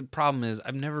but the problem is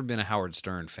I've never been a Howard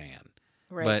Stern fan.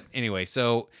 Right. But anyway,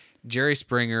 so Jerry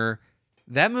Springer,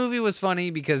 that movie was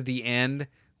funny because the end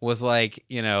was like,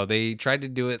 they tried to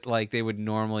do it like they would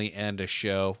normally end a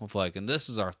show with like, and this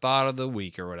is our thought of the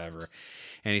week or whatever.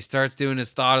 And he starts doing his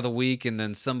thought of the week, and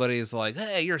then somebody is like,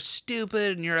 hey, you're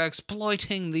stupid and you're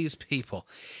exploiting these people.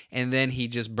 And then he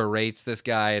just berates this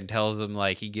guy and tells him,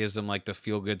 like, he gives him like the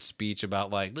feel-good speech about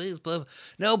like,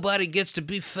 nobody gets to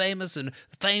be famous and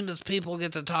famous people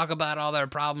get to talk about all their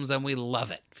problems and we love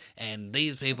it. And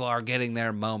these people are getting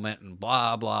their moment and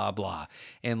blah, blah, blah.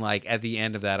 And like at the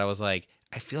end of that, I was like,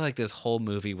 I feel like this whole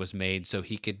movie was made so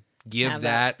he could give Have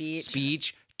that that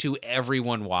speech to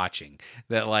everyone watching.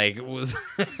 That like was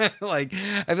like,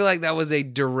 I feel like that was a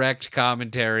direct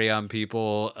commentary on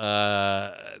people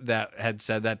that had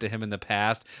said that to him in the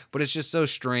past. But it's just so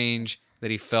strange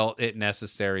that he felt it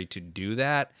necessary to do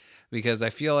that, because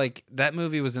I feel like that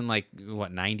movie was in like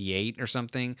 98 or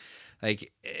something.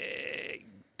 Like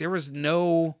there was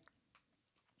no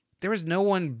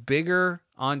one bigger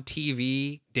on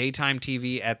TV, daytime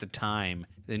TV at the time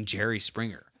than Jerry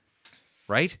Springer,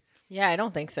 right? Yeah, I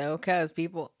don't think so, because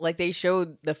people, like, they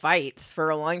showed the fights for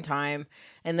a long time,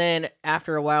 and then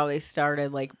after a while they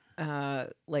started, like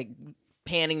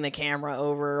panning the camera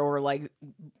over or, like,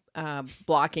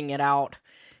 blocking it out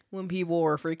when people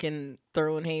were freaking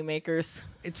throwing haymakers.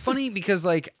 It's funny because,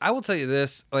 like, I will tell you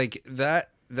this, like,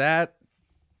 that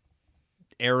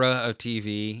era of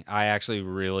TV, I actually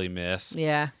really miss.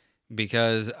 Yeah.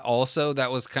 Because also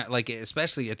that was kind of like,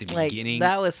 especially at the beginning,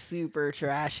 that was super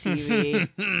trash TV.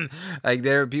 like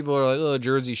people are like, oh,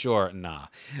 Jersey Shore, nah.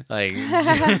 Like,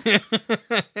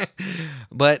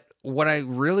 but what I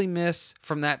really miss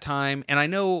from that time, and I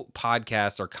know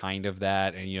podcasts are kind of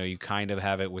that, and you kind of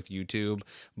have it with YouTube,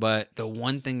 but the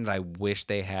one thing that I wish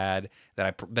they had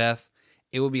Beth,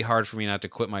 it would be hard for me not to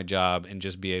quit my job and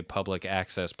just be a public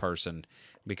access person,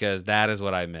 because that is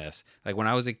what I miss. Like, when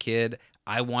I was a kid,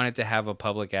 I wanted to have a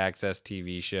public access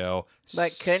TV show.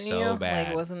 But couldn't so you? bad.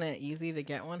 Like, wasn't it easy to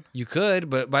get one? You could,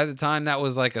 but by the time that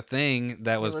was like a thing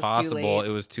that was was too possible, late.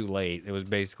 it was too late. It was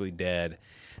basically dead.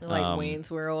 Like Wayne's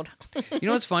World. You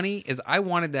know what's funny is I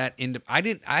wanted that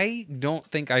I don't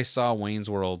think I saw Wayne's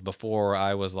World before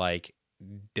I was like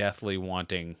deathly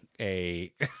wanting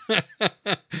a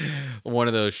one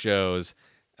of those shows,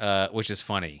 which is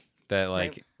funny that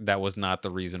like that was not the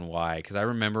reason why. Because I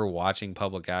remember watching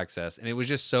Public Access, and it was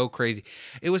just so crazy.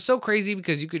 It was so crazy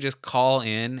because you could just call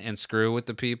in and screw with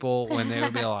the people when they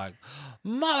would be like,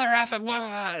 "Mother effing,"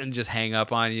 and just hang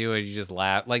up on you, and you just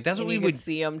laugh. Like that's what we would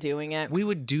see them doing it. We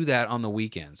would do that on the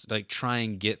weekends, like try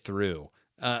and get through.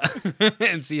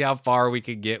 And see how far we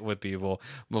could get with people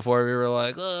before we were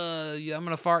like, yeah, I'm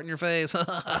gonna fart in your face.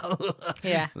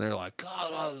 Yeah. And they're like,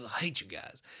 God, I hate you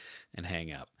guys, and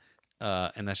hang up.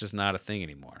 And that's just not a thing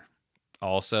anymore.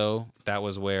 Also, that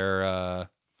was where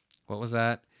what was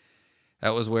that?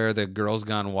 That was where the Girls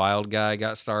Gone Wild guy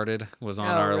got started. Was on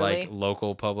our really? like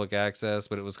local Public Access,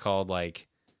 but it was called like.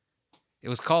 It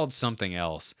was called something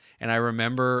else. And I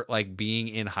remember like being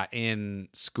in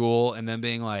school and then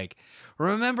being like,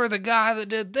 remember the guy that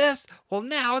did this? Well,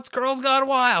 now it's Girls Gone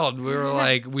Wild. We were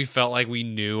like, we felt like we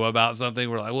knew about something.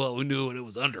 We're like, well, we knew it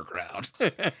was underground.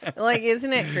 Like,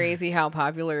 isn't it crazy how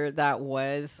popular that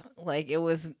was? Like, it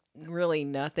was really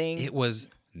nothing. It was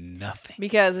nothing.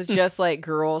 Because it's just like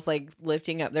girls like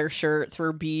lifting up their shirts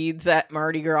for beads at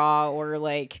Mardi Gras, or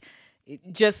like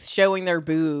just showing their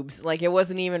boobs. Like, it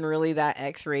wasn't even really that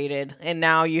X-rated, and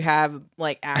now you have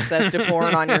like access to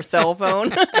porn on your cell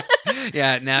phone.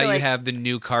 Yeah, now You're you like- have the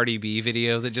new Cardi B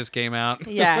video that just came out.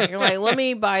 Yeah, you're like, let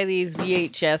me buy these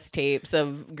VHS tapes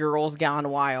of Girls Gone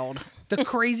Wild. The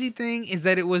crazy thing is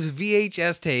that it was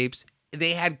VHS tapes.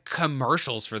 They had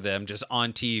commercials for them just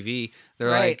on TV. They're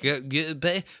Right.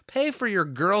 like, pay for your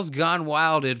Girls Gone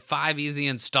Wild in 5 easy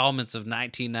installments of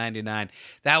 $19.99.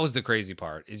 That was the crazy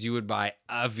part, is you would buy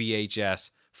a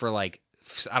VHS for like,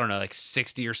 I don't know, like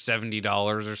 $60 or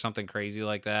 $70 or something crazy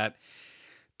like that.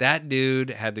 That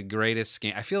dude had the greatest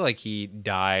scam. I feel like he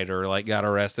died or like got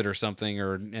arrested or something,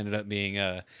 or ended up being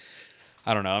I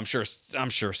don't know. I'm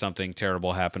sure something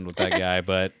terrible happened with that guy,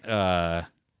 but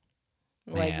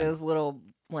Like Man. those little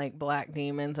like black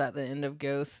demons at the end of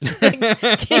Ghost came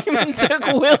and took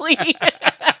Willie.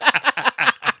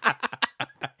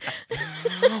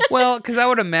 well, because I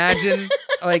would imagine,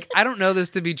 like, I don't know this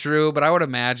to be true, but I would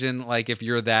imagine, like, if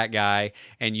you're that guy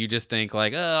and you just think,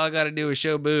 like, oh, all I got to do is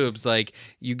show boobs, like,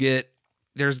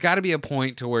 there's got to be a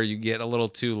point to where you get a little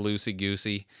too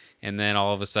loosey-goosey, and then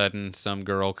all of a sudden some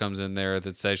girl comes in there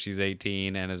that says she's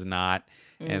 18 and is not,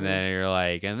 and then you're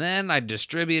like, and then I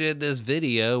distributed this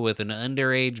video with an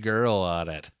underage girl on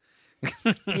it.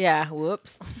 Yeah,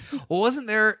 whoops. Well, wasn't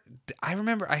there? I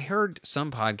remember I heard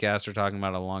some podcaster talking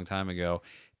about it a long time ago.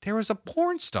 There was a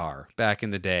porn star back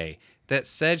in the day that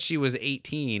said she was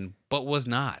 18, but was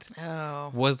not.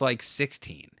 Oh. Was like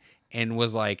 16 and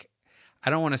was like, I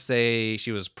don't want to say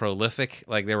she was prolific.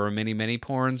 Like there were many, many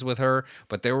porns with her,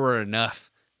 but there were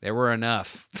enough. There were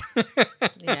enough.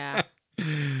 Yeah.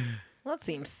 Well, that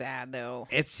seems sad, though.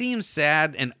 It seems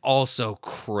sad and also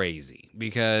crazy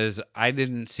because I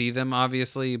didn't see them,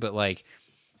 obviously, but like,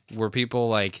 were people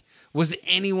like, was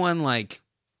anyone like,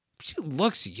 she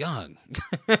looks young?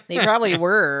 They probably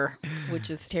were,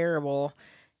 which is terrible.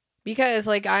 Because,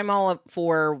 like, I'm all up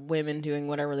for women doing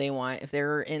whatever they want. If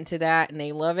they're into that and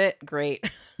they love it, great.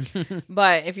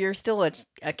 But if you're still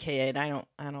a kid, I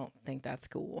don't think that's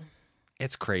cool.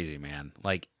 It's crazy, man.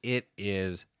 Like, it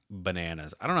is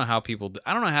bananas. I don't know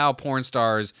how porn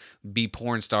stars be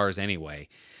porn stars anyway.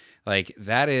 Like,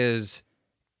 do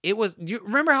you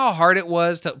remember how hard it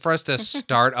was for us to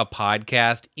start a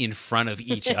podcast in front of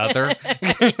each other?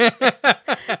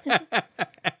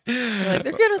 Like,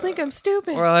 they're gonna think I'm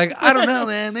stupid. We're like, I don't know,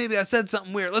 man. Maybe I said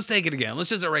something weird. Let's take it again. Let's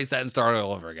just erase that and start it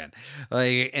all over again.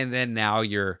 Like, and then now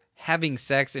you're having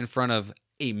sex in front of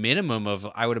a minimum of,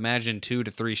 I would imagine, 2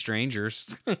 to 3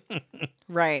 strangers.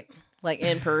 Right. Like,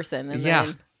 in person. And Yeah.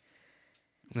 then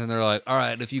And then they're like, all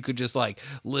right, if you could just like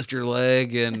lift your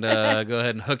leg and go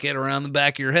ahead and hook it around the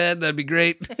back of your head, that'd be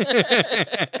great.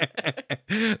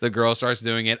 The girl starts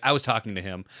doing it. I was talking to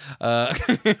him.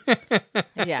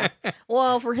 yeah.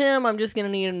 Well, for him, I'm just gonna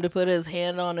need him to put his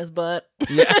hand on his butt.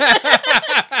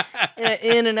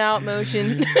 In and out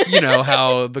motion. You know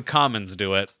how the commons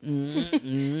do it.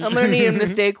 I'm gonna need him to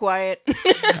stay quiet.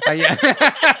 Yeah.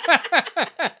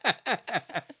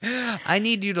 I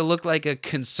need you to look like a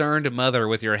concerned mother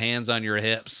with your hands on your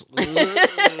hips.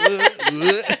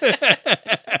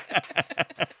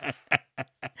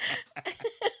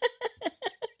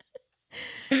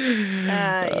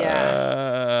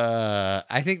 Yeah.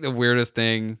 I think the weirdest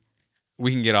thing,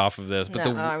 we can get off of this, but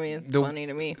No, I mean, it's funny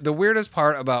to me. The weirdest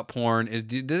part about porn is,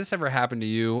 did this ever happen to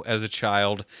you as a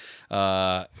child?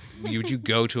 Would you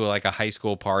go to like a high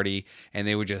school party and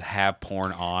they would just have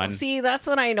porn on? See, that's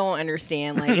what I don't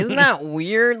understand. Like, isn't that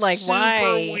weird? Like, Super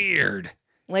why? weird.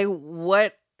 Like,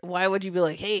 what why would you be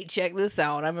like, hey, check this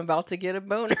out, I'm about to get a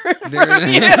boner There, from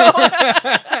you?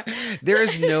 there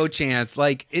is no chance.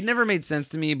 Like, it never made sense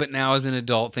to me, but now as an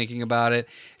adult thinking about it,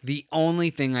 the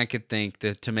only thing I could think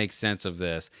that to make sense of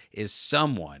this is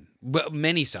someone, but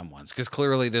many someones, because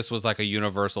clearly this was like a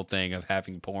universal thing of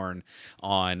having porn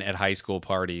on at high school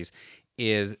parties,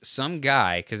 is some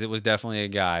guy, because it was definitely a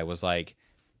guy, was like,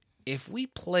 if we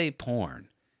play porn,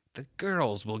 the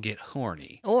girls will get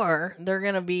horny. Or they're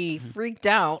going to be freaked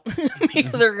out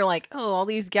because they're like, oh, all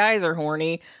these guys are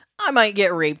horny. I might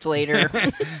get raped later.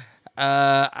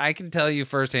 I can tell you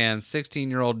firsthand,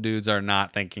 16-year-old dudes are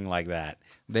not thinking like that.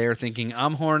 They're thinking,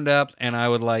 I'm horned up, and I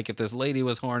would like if this lady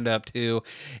was horned up too.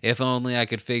 If only I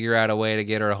could figure out a way to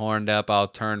get her horned up, I'll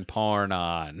turn porn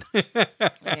on.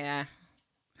 Yeah.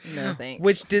 No thanks.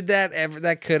 Which did that ever?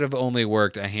 That could have only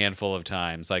worked a handful of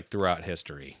times, like throughout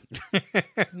history.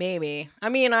 Maybe. I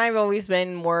mean, I've always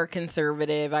been more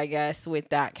conservative, I guess, with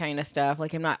that kind of stuff.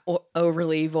 Like, I'm not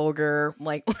overly vulgar,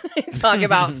 like, when I talk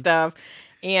about stuff.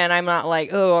 And I'm not like,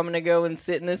 oh, I'm going to go and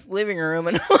sit in this living room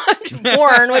and watch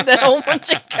porn with a whole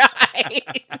bunch of guys.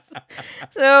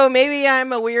 So maybe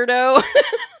I'm a weirdo.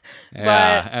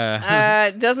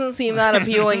 But it doesn't seem that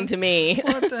appealing to me.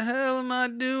 What the hell am I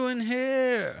doing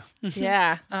here?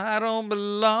 Yeah. I don't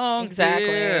belong Exactly.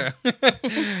 here.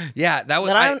 Yeah, that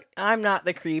was. But I'm not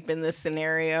the creep in this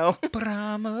scenario. But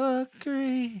I'm a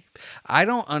creep. I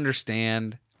don't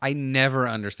understand. I never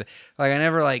understood. Like, I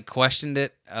never like questioned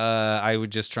it. I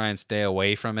would just try and stay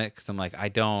away from it because I'm like, I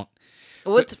don't.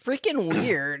 What's freaking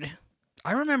weird?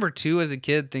 I remember too as a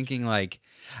kid thinking like,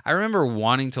 I remember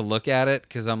wanting to look at it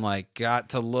because I'm like, got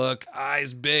to look,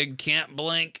 eyes big, can't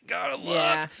blink, gotta look.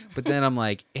 Yeah. But then I'm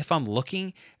like, if I'm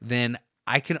looking, then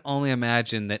I can only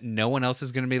imagine that no one else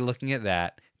is going to be looking at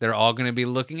that. They're all going to be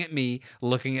looking at me,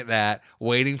 looking at that,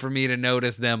 waiting for me to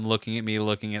notice them looking at me,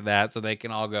 looking at that, so they can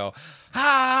all go,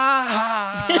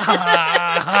 ha, ha,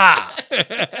 ha,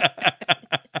 ha.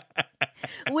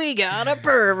 We got a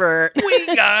pervert.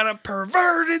 We got a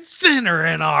perverted sinner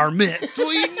in our midst.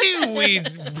 We knew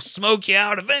we'd smoke you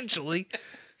out eventually.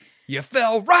 You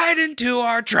fell right into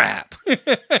our trap.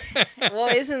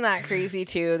 Well, isn't that crazy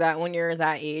too, that when you're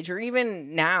that age, or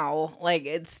even now, like,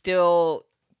 it's still,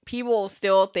 people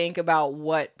still think about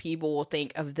what people will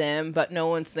think of them, but no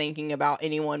one's thinking about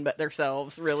anyone but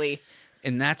themselves, really.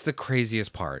 And that's the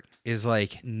craziest part, is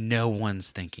like, no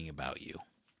one's thinking about you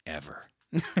ever.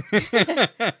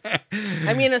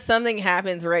 I mean, if something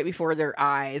happens right before their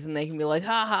eyes and they can be like,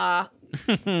 haha,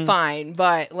 fine.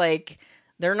 But like,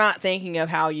 they're not thinking of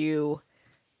how you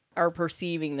are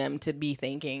perceiving them to be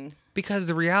thinking. Because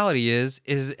the reality is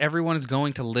everyone is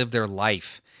going to live their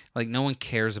life. Like, no one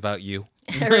cares about you.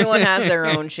 Everyone has their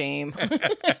own shame.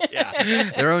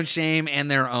 Yeah, their own shame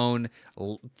and their own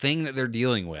thing that they're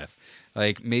dealing with.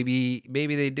 Like, maybe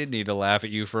they did need to laugh at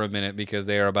you for a minute because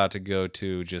they are about to go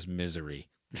to just misery.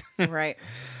 Right.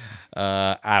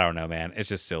 I don't know, man. It's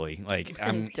just silly. Like,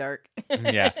 I'm dark.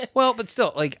 yeah. Well, but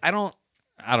still, like, I don't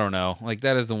know. Like,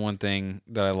 that is the one thing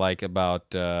that I like about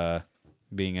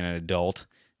being an adult,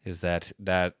 is that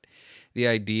the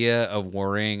idea of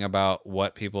worrying about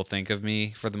what people think of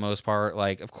me, for the most part.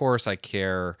 Like, of course I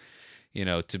care,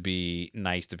 to be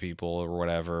nice to people or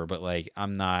whatever, but like,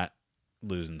 I'm not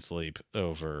losing sleep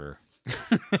over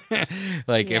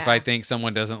like, if I think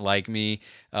someone doesn't like me,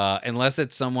 unless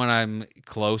it's someone I'm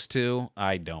close to,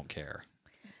 I don't care.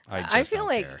 I feel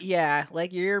like, care. yeah,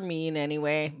 like, you're mean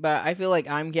anyway, but I feel like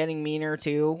I'm getting meaner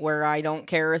too, where I don't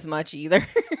care as much either.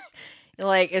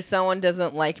 Like, if someone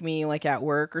doesn't like me, like, at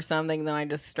work or something, then I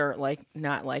just start, like,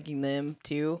 not liking them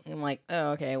too. I'm like,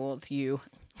 oh, okay, well, it's you.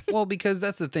 Well, because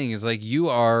that's the thing, is like, you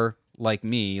are like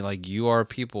me, like, you are a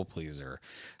people pleaser.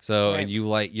 So, Right. and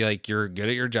you're good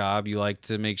at your job. You like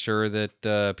to make sure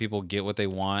that people get what they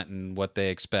want and what they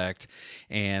expect.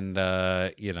 And,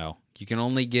 you can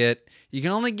only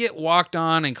get walked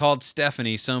on and called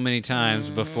Stephanie so many times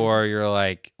before you're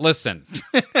like, listen.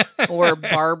 Or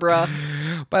Barbara.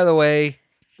 By the way,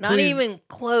 Not please, even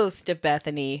close to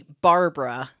Bethany.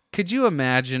 Barbara. could you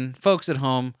imagine, folks at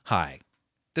home? Hi,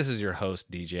 this is your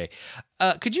host, DJ.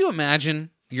 Could you imagine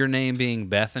your name being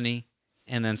Bethany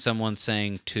and then someone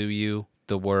saying to you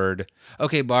the word,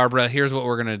 okay, Barbara, here's what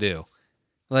we're going to do.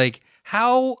 Like,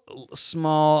 how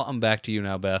small, I'm back to you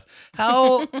now, Beth.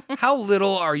 How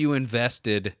little are you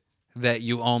invested that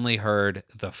you only heard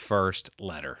the first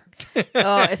letter?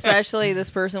 Oh, especially this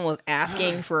person was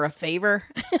asking for a favor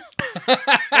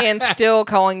and still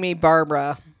calling me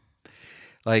Barbara.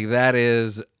 Like, that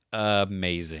is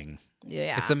amazing.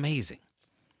 Yeah. It's amazing.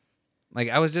 Like,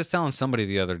 I was just telling somebody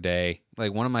the other day,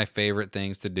 like, one of my favorite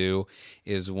things to do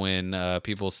is when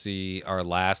people see our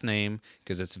last name,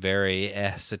 because it's very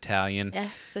Italian.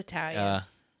 It's Italian.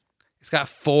 It's got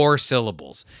 4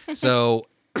 syllables. So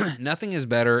nothing is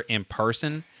better in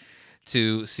person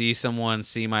to see someone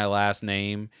see my last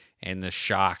name and the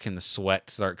shock and the sweat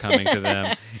start coming to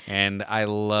them. And I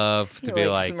love to be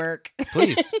like, smirk.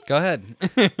 please, go ahead.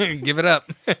 Give it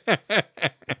up.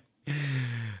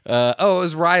 It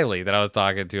was Riley that I was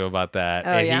talking to about that.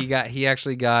 Oh, And yeah? he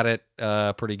actually got it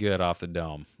pretty good off the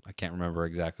dome. I can't remember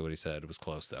exactly what he said. It was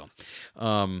close, though.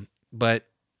 But,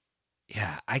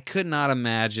 yeah, I could not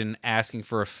imagine asking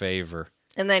for a favor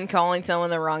And then calling someone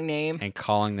the wrong name. and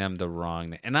calling them the wrong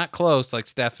name. And not close, like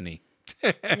Stephanie.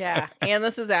 Yeah. And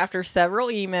this is after several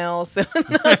emails. So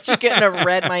she couldn't have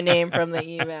read my name from the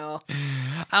email.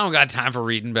 I don't got time for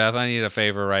reading, Beth. I need a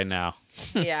favor right now.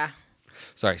 Yeah.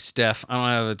 Sorry, Steph. I don't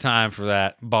have the time for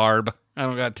that. Barb. I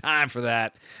don't got time for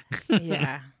that.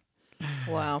 Yeah.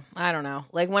 Well, I don't know.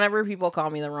 Like, whenever people call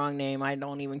me the wrong name, I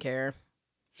don't even care.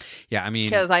 Yeah, I mean,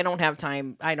 Because I don't have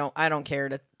time. I don't care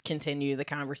to continue the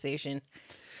conversation.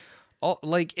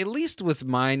 like, at least with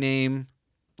my name,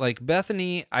 like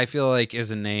Bethany, I feel like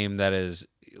is a name that is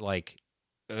like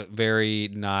very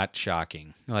not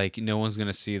shocking. Like, no one's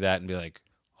gonna see that and be like,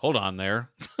 hold on there.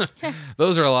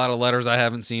 Those are a lot of letters I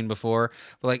haven't seen before.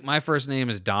 But like, my first name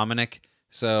is Dominic,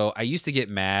 so I used to get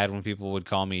mad when people would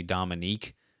call me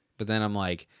Dominique. But then I'm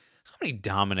like, how many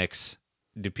Dominics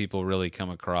do people really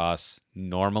come across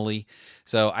normally?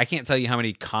 So I can't tell you how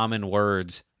many common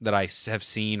words that I have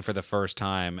seen for the first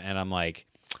time, and I'm like,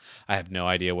 I have no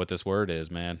idea what this word is,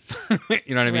 man.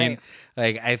 You know what I mean?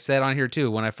 Right. Like, I've said on here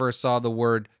too, when I first saw the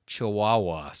word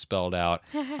Chihuahua spelled out,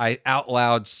 I out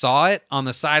loud saw it on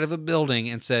the side of a building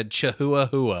and said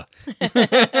Chihuahua. Well,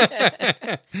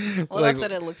 that's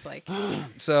what it looks like.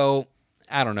 So,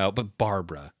 I don't know, but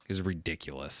Barbara is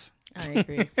ridiculous. I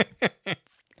agree.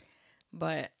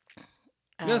 But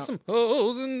There's some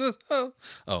hoes in this house.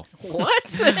 Oh,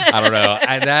 what? I don't know.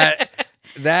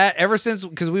 That ever since,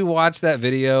 because we watched that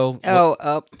video.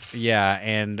 Yeah,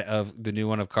 and of the new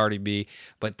one of Cardi B.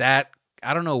 But that,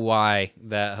 I don't know why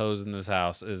that hose in this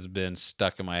house has been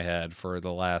stuck in my head for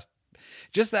the last,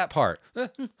 just that part.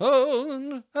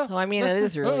 Well, I mean, it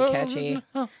is really catchy.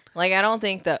 Like, I don't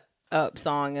think the Up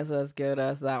song is as good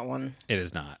as that one. It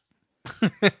is not.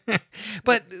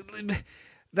 But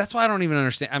that's why I don't even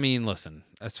understand. I mean, listen,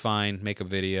 that's fine. Make a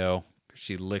video.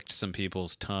 She licked some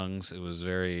people's tongues. It was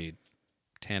very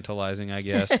tantalizing, I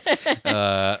guess.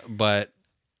 But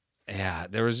yeah,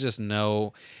 there was just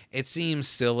no, it seems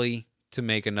silly to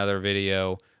make another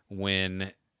video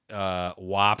when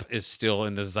WAP is still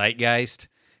in the zeitgeist,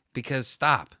 because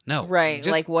stop. No. Right.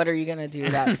 just- Like, what are you going to do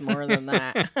that's more than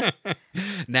that?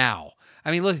 now. I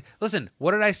mean, look, listen,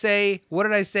 what did I say? What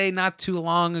did I say not too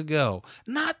long ago?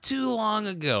 Not too long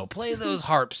ago. Play those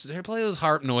harps. Play those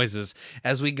harp noises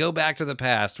as we go back to the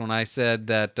past when I said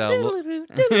that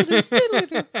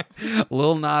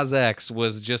Lil Nas X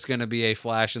was just going to be a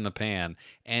flash in the pan.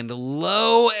 And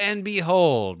lo and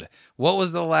behold, what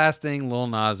was the last thing Lil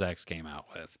Nas X came out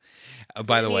with?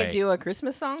 By the Didn't way, he do a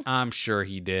Christmas song? I'm sure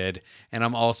he did. And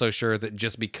I'm also sure that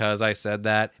just because I said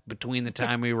that, between the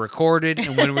time we recorded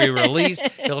and when we released,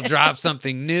 he'll drop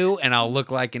something new and I'll look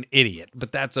like an idiot.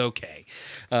 But that's okay.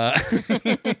 But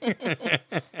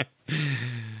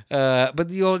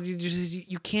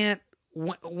you can't,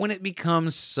 when it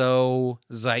becomes so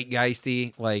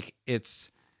zeitgeisty, like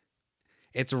it's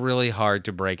really hard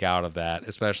to break out of that,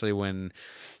 especially when,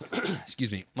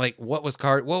 excuse me, like what was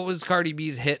Cardi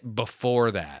B's hit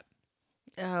before that?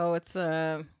 Oh, it's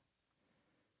I'll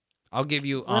give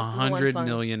you What's the one $100 song?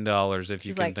 million if you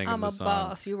she's can like, think I'm of a the song.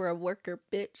 boss. You were a worker,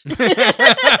 bitch.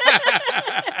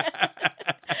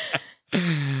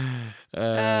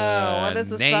 what is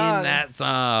the Name song? that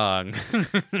song.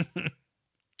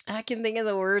 I can think of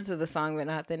the words of the song, but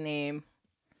not the name.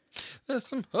 There's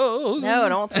some hoes. No,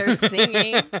 don't start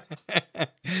singing. But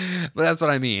that's what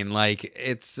I mean. Like,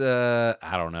 it's I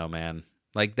don't know, man.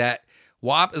 Like, that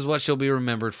WAP is what she'll be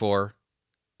remembered for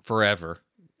forever.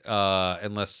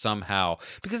 Unless somehow,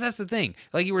 because that's the thing,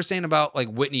 like you were saying about like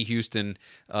Whitney Houston,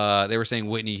 they were saying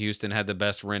Whitney Houston had the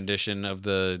best rendition of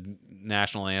the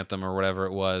national anthem or whatever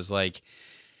it was. Like,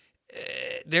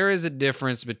 there is a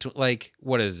difference between, like,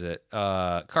 what is it?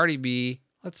 Cardi B,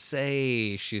 let's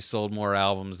say she sold more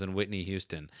albums than Whitney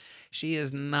Houston. she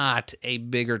is not a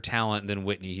bigger talent than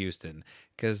Whitney Houston.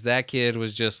 Because that kid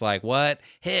was just like, what?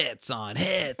 Hits on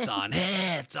hits on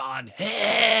hits on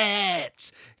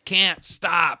hits. Can't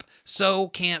stop. So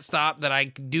can't stop that I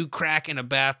do crack in a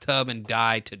bathtub and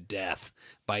die to death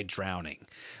by drowning.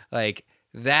 Like,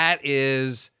 that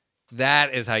is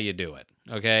how you do it.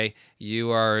 Okay?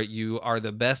 You are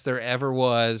the best there ever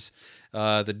was.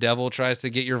 The devil tries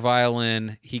to get your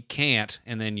violin. He can't.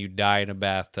 And then you die in a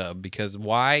bathtub. Because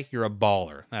why? You're a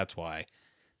baller. That's why.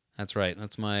 That's right.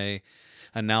 That's my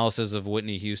analysis of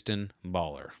Whitney Houston.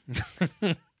 Baller.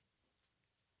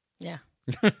 Yeah.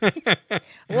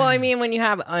 Well, I mean, when you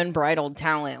have unbridled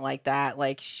talent like that,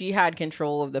 like, she had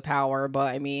control of the power,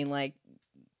 but I mean, like,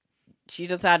 she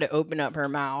just had to open up her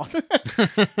mouth.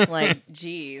 Like,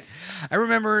 geez. I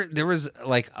remember there was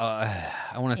like,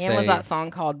 I want to say. And was that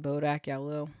song called Bodak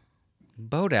Yellow?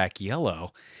 Bodak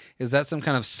Yellow? Is that some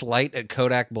kind of slight at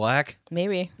Kodak Black?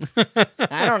 Maybe.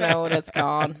 I don't know what it's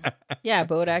called. Yeah,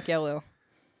 Bodak Yellow.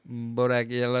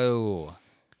 Bodak Yellow.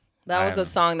 That was the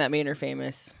song that made her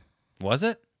famous. Was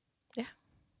it? Yeah.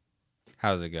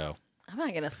 How does it go? I'm not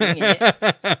going to sing it,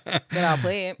 but I'll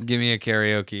play it. Give me a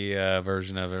karaoke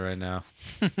version of it right now.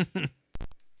 Why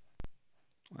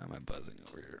am I buzzing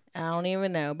over here? I don't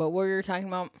even know, but what were you talking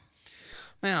about?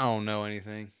 Man, I don't know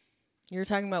anything. You were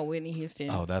talking about Whitney Houston.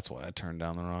 Oh, that's why I turned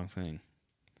down the wrong thing.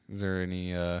 Is there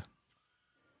any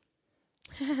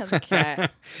The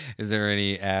cat. Is there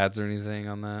any ads or anything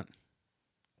on that?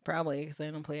 Probably, because I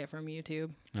don't play it from YouTube.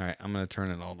 All right, I'm going to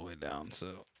turn it all the way down,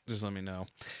 so just let me know.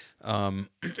 I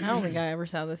don't think I ever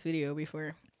saw this video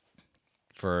before.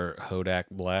 For Hodak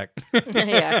Black?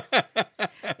 Yeah.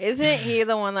 Isn't he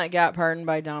the one that got pardoned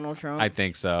by Donald Trump? I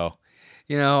think so.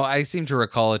 You know, I seem to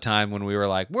recall a time when we were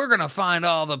like, we're going to find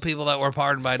all the people that were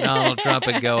pardoned by Donald Trump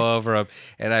and go over them.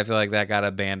 And I feel like that got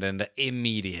abandoned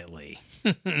immediately.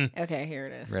 Okay, here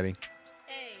it is. Ready?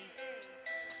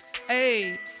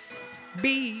 A,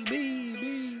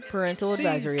 B. Parental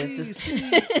advisory is just...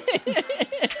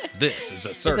 This is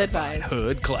a certified advised.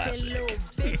 hood classic.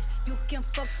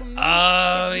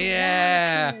 Oh,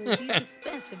 yeah. These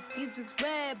expensive, these is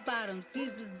red bottoms,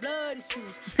 these is bloody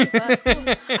shoes. If I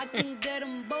sue, I can get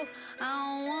them both. I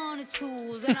don't want to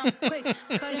choose. And I'm quick,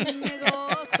 cutting a nigga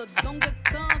off, so don't get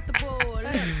comfortable.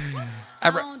 I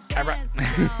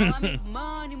make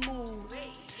money moves.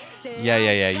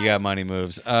 Yeah. You got money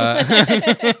moves.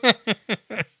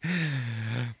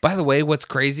 By the way, what's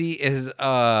crazy is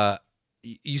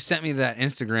you sent me that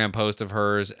Instagram post of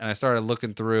hers, and I started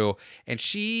looking through, and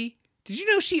did you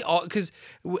know because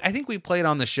I think we played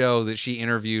on the show that she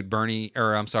interviewed Joe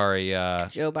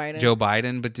Biden. Joe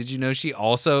Biden, but did you know she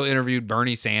also interviewed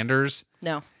Bernie Sanders?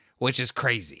 No. Which is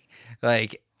crazy.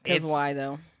 Like, Because why,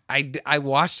 though? I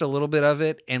watched a little bit of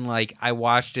it, and like I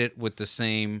watched it with the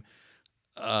same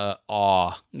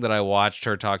awe that I watched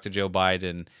her talk to Joe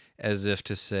Biden, as if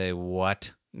to say,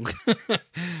 what?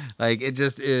 Like, it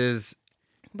just is.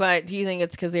 But do you think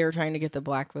it's because they were trying to get the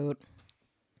black vote?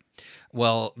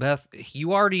 Well, Beth,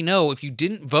 you already know if you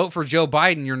didn't vote for Joe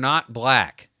Biden, you're not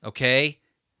black, okay?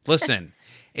 Listen,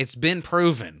 it's been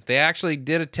proven. They actually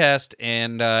did a test,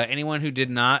 and anyone who did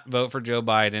not vote for Joe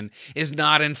Biden is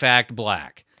not, in fact,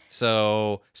 black.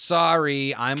 So,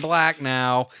 sorry, I'm black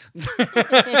now.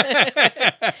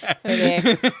 Okay.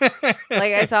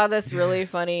 Like, I saw this really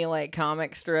funny, like,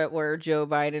 comic strip where Joe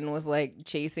Biden was, like,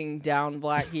 chasing down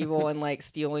black people and, like,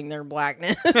 stealing their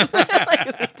blackness.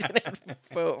 Like, he didn't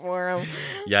vote for him.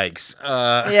 Yikes.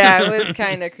 Yeah, it was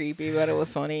kind of creepy, but it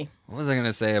was funny. What was I going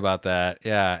to say about that?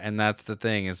 Yeah, and that's the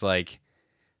thing is, like,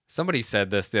 somebody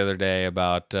said this the other day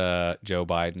about Joe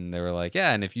Biden. They were like,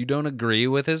 yeah, and if you don't agree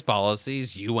with his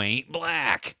policies, you ain't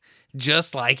black.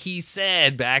 Just like he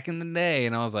said back in the day.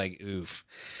 And I was like, oof.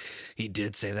 He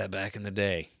did say that back in the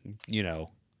day,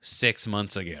 6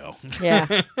 months ago. Yeah.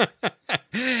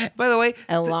 By the way,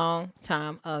 a long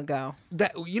time ago.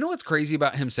 You know what's crazy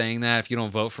about him saying that, if you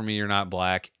don't vote for me, you're not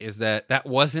black, is that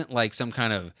wasn't like some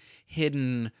kind of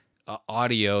hidden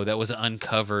audio that was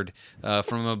uncovered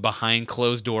from a behind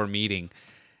closed door meeting.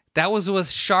 That was with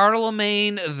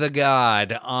Charlemagne the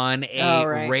God on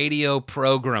a radio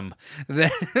program.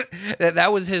 That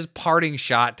was his parting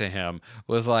shot to him.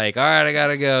 Was like, all right, I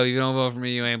gotta go. You don't vote for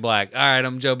me, you ain't black. All right,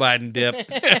 I'm Joe Biden, dip.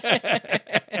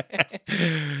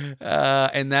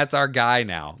 And that's our guy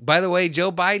now. By the way,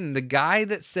 Joe Biden, the guy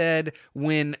that said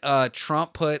when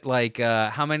Trump put like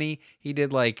how many? He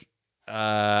did like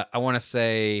I want to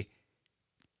say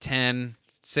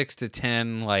 6 to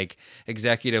 10 like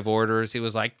executive orders. He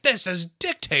was like, this is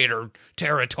dictator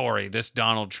territory, this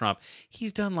Donald Trump.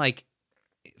 He's done like,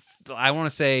 I want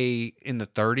to say in the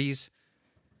 30s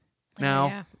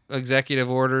now. executive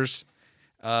orders,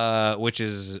 which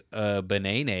is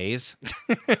bananas.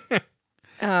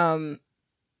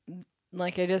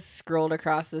 Like I just scrolled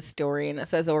across this story and it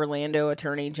says Orlando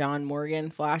attorney John Morgan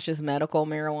flashes medical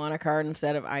marijuana card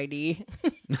instead of ID.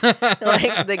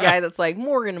 Like the guy that's like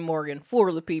Morgan and Morgan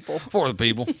for the people. For the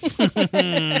people.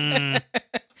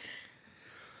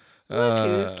 Look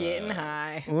who's getting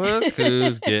high. Look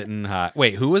who's getting high.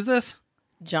 Wait, who was this?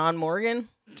 John Morgan.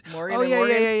 Morgan Oh and yeah,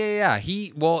 Morgan yeah.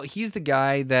 He's the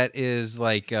guy that is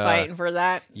like fighting for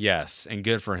that. Yes, and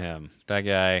good for him.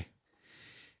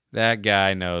 That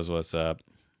guy knows what's up.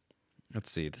 Let's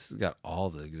see. This has got all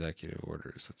the executive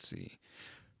orders. Let's see.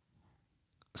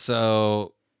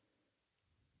 So,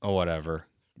 whatever.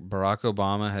 Barack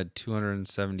Obama had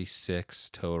 276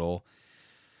 total.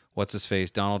 What's his face?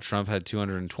 Donald Trump had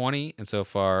 220. And so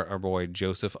far, our boy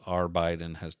Joseph R.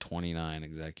 Biden has 29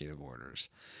 executive orders.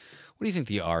 What do you think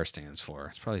the R stands for?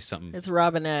 It's probably something. It's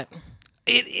Robinette.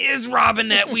 It is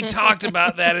Robinette. We talked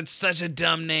about that. It's such a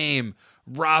dumb name.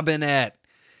 Robinette.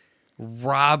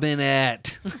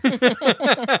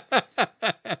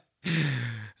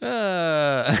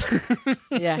 Yeah.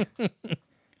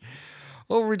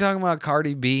 What were we talking about?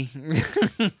 Cardi B?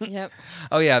 Yep.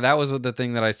 Oh, yeah. That was the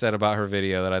thing that I said about her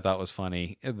video that I thought was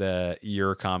funny.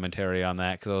 Your commentary on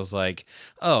that. Because I was like,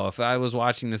 oh, if I was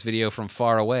watching this video from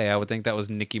far away, I would think that was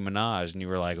Nicki Minaj. And you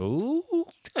were like, ooh.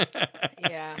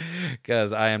 Yeah.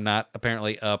 Because I am not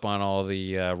apparently up on all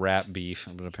the rap beef.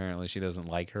 But apparently she doesn't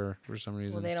like her for some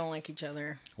reason. Well, they don't like each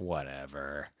other.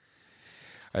 Whatever.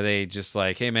 Are they just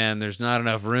like, hey, man, there's not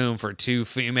enough room for 2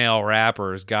 female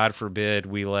rappers. God forbid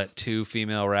we let 2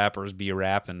 female rappers be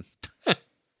rapping.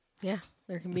 Yeah,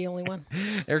 there can be only one.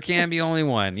 There can be only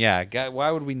one. Yeah. God,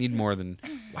 why would we need more than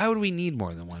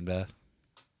one, Beth?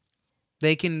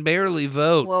 They can barely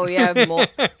vote. Well, we have more.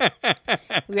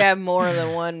 We have more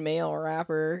than one male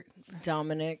rapper,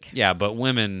 Dominic. Yeah, but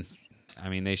women, I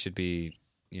mean, they should be,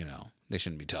 they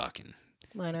shouldn't be talking.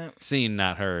 Why not? Seen,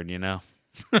 not heard,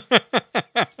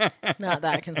 Not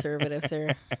that conservative,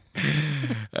 sir.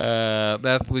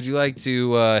 Beth, would you like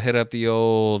to hit up the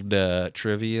old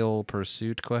Trivial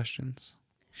Pursuit questions?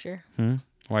 Sure. Why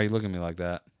are you looking at me like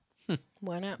that?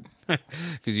 Why not?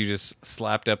 Because you just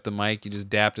slapped up the mic, you just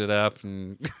dapped it up,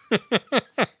 and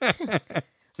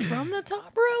From the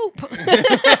top rope.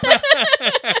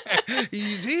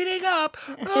 he's heating up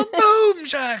a boom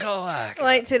shakalaka.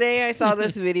 Like today I saw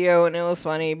this video and it was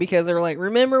funny because they're like,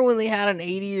 remember when they had an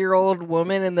 80-year-old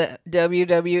woman in the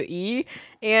WWE?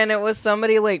 And it was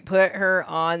somebody like put her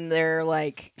on their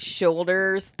like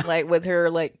shoulders, like with her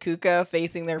like kuka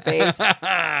facing their face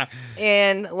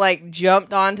and like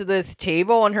jumped onto this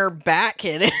table and her back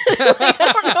hit it. Like,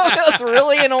 I don't know if it was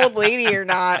really an old lady or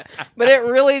not, but it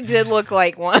really did look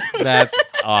like one. That's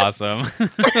awesome.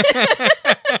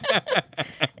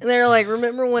 And they're like,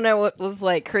 remember when I was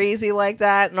like crazy like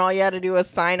that and all you had to do was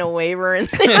sign a waiver? And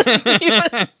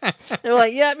they're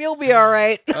like, yep, you'll be all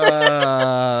right.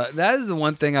 That is the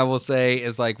one thing I will say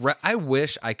is like, I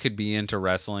wish I could be into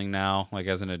wrestling now, like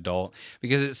as an adult,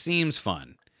 because it seems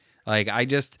fun. Like I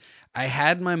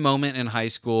had my moment in high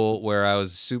school where I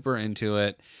was super into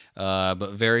it,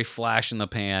 but very flash in the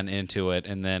pan into it.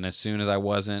 And then as soon as I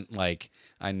wasn't, like,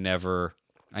 I never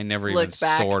even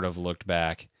sort of looked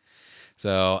back.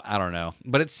 So I don't know,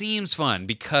 but it seems fun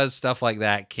because stuff like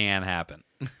that can happen.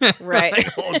 Right.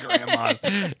 Like old grandma's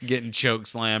getting choke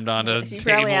slammed onto She tables.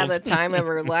 probably had the time of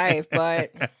her life,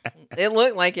 but it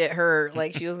looked like it hurt.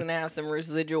 Like she was going to have some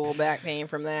residual back pain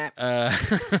from that.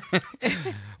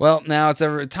 Well, now it's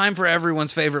time for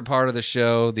everyone's favorite part of the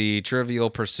show, the Trivial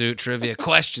Pursuit trivia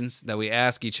questions that we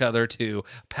ask each other to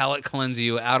palate cleanse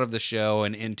you out of the show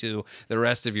and into the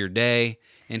rest of your day,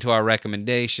 into our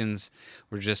recommendations.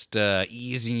 We're just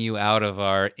easing you out of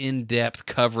our in-depth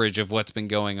coverage of what's been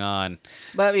going on.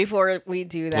 But before we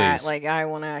do that, Please. like I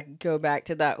want to go back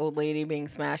to that old lady being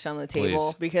smashed on the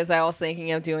table Please. because I was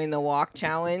thinking of doing the walk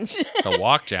challenge. The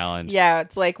walk challenge. Yeah,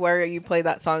 it's like where you play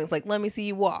that song. It's like, let me see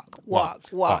you walk.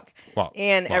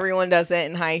 And everyone does it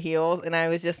in high heels. And I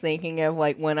was just thinking of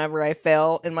like whenever I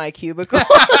fell in my cubicle, like,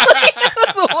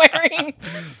 I was wearing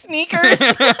sneakers.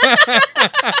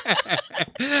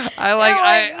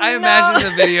 I imagine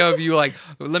the video of you like,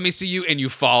 let me see you, and you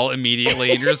fall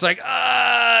immediately, and you're just like,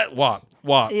 walk.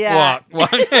 Yeah.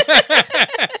 Walk.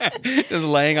 Just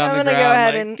laying on I'm the gonna ground. go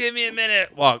ahead like, and- give me a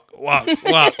minute. Walk.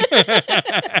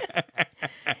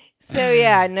 So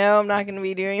yeah, no, I'm not going to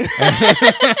be doing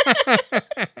that.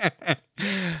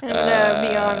 I'm going to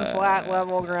be on flat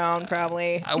level ground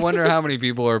probably. I wonder how many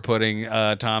people are putting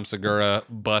Tom Segura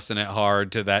busting it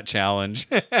hard to that challenge.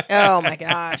 Oh my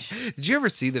gosh. Did you ever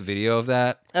see the video of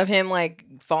that? Of him like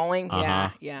falling. Uh-huh.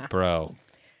 Yeah. Bro,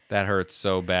 that hurts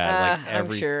so bad. Like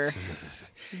I'm sure.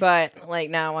 But like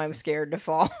now I'm scared to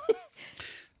fall.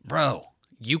 Bro,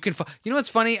 you can you know what's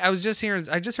funny? I just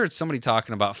heard somebody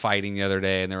talking about fighting the other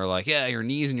day, and they were like, yeah, your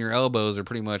knees and your elbows are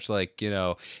pretty much like,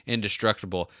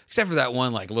 indestructible, except for that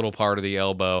one like little part of the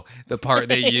elbow, the part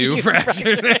that you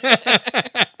fractured.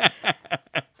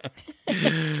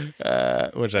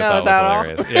 Which I thought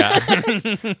was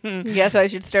hilarious. Yeah. Guess I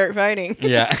should start fighting.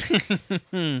 Yeah.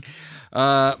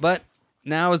 But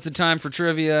now is the time for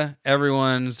trivia,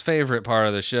 everyone's favorite part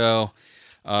of the show.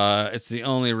 It's the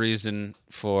only reason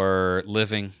for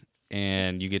living,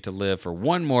 and you get to live for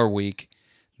one more week.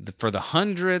 For the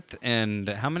 100th, and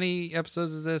how many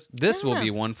episodes is this? This will be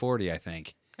 140, I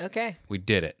think. Okay. We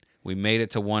did it. We made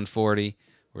it to 140.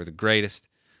 We're the greatest.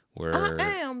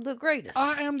 I am the greatest.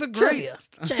 I am the Trivia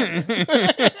greatest.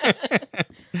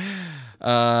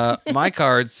 My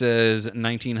card says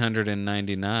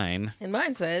 1999. And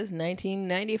mine says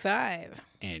 1995.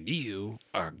 And you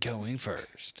are going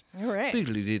first. All right.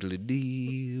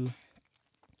 Diddly-diddly-doo.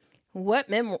 What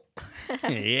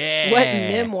Yeah. What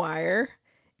memoir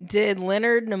did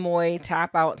Leonard Nimoy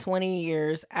tap out 20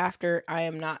 years after I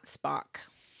Am Not Spock?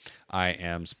 I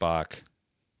am Spock.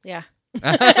 Yeah.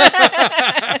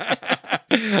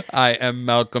 I am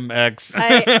Malcolm X.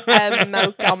 I am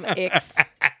Malcolm X.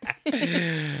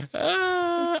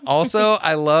 Also,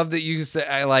 I love that you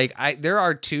say there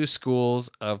are two schools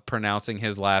of pronouncing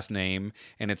his last name,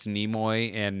 and it's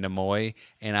Nimoy and Nimoy,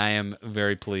 and I am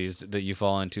very pleased that you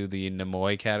fall into the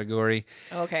Nimoy category.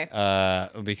 Okay.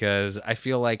 Because I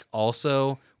feel like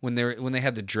also when they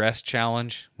had the dress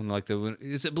challenge,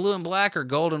 is it blue and black or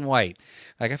gold and white?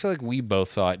 Like I feel like we both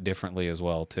saw it differently as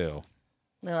well too.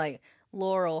 They're like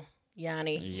Laurel,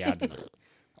 Yanni. Yeah.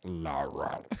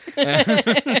 Laurel. All right,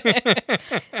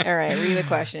 read the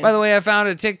question. By the way, I found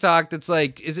a TikTok that's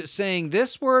like, is it saying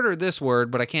this word or this word?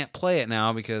 But I can't play it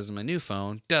now because my new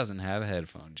phone doesn't have a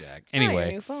headphone jack. Anyway.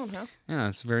 your new phone, huh? Yeah,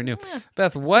 it's very new. Yeah.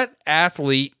 Beth, what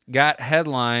athlete got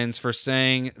headlines for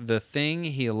saying the thing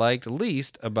he liked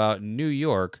least about New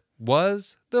York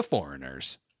was the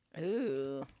foreigners?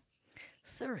 Ooh,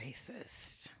 so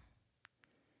racist.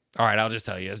 All right, I'll just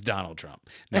tell you, it's Donald Trump.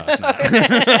 No, it's not.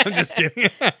 I'm just kidding.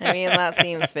 I mean, that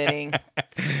seems fitting.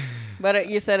 But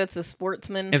you said it's a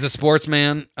sportsman? It's a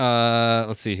sportsman.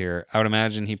 Let's see here. I would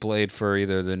imagine he played for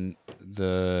either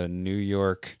the New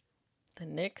York... The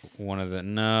Knicks?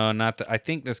 I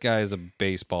think this guy is a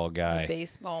baseball guy. A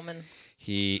baseballman.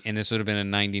 And this would have been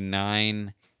in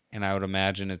 99, and I would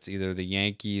imagine it's either the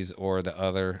Yankees or the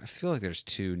other. I feel like there's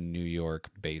two New York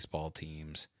baseball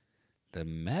teams. The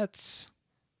Mets?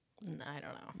 I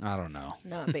don't know.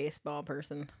 Not a baseball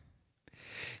person.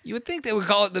 You would think they would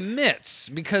call it the Mitts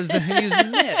because they use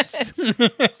mitts.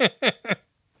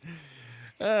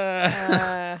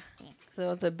 So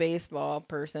it's a baseball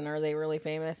person. Are they really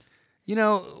famous? You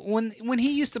know, when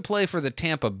he used to play for the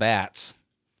Tampa Bats,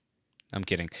 I'm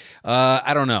kidding.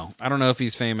 I don't know. I don't know if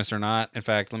he's famous or not. In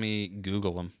fact, let me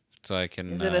Google him so I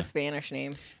can. Is it a Spanish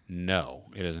name? No,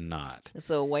 it is not. It's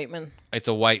a Whiteman. It's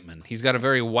a Whiteman. He's got a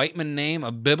very Whiteman name,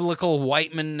 a biblical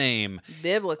Whiteman name.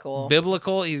 Biblical.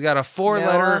 He's got a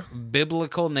 4-letter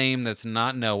biblical name that's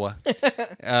not Noah.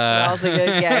 That was a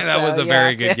good guess. That was a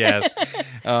very good guess.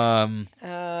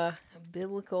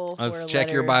 Biblical. Let's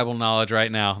check your Bible knowledge right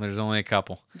now. There's only a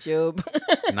couple. Job.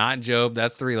 Not Job.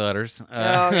 That's 3 letters.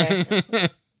 Okay.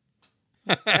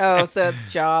 Oh, so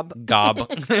it's Job. Gob.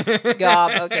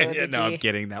 Gob. Okay. Yeah, no, I'm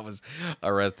kidding. That was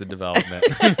Arrested Development.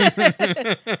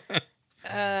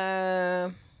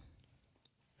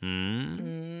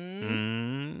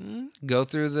 Go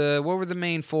through what were the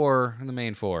main four? In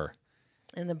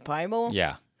the Bible?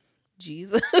 Yeah.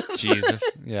 Jesus.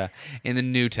 Yeah. In the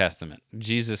New Testament,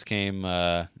 Jesus came.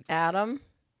 Adam.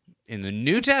 In the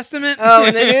New Testament? Oh,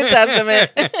 in the New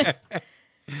Testament.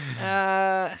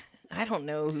 I don't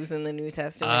know who's in the New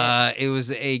Testament. It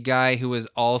was a guy who was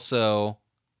also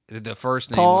the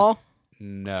first name. Paul.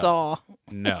 No. Saul.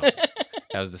 No.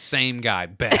 That was the same guy,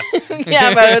 Beth.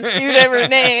 Yeah, but it's 2 different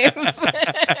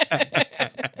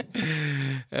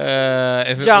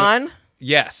names. John.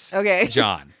 Yes. Okay.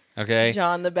 John. Okay.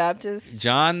 John the Baptist.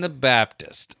 John the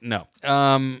Baptist. No.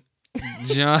 John.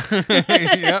 Yep.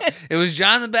 It was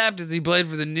John the Baptist. He played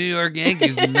for the New York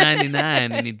Yankees in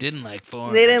 '99, and he didn't like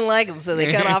foreigners. They didn't like him, so they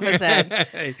cut off his head.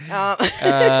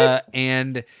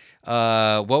 And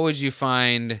what would you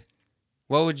find?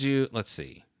 Let's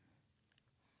see.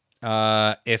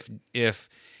 If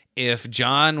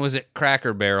John was at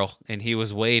Cracker Barrel and he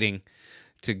was waiting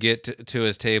to get to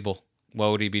his table,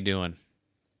 what would he be doing?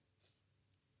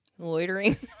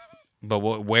 Loitering. But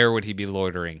where would he be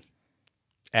loitering?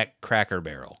 at Cracker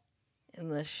Barrel? In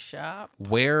the shop.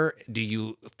 Where do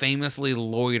you famously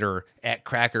loiter at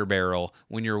Cracker Barrel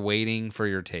when you're waiting for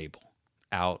your table?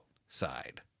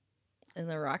 Outside. In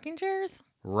the rocking chairs?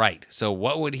 Right. So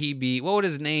what would he be? What would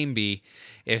his name be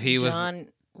if he was John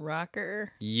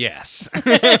Rocker? Yes.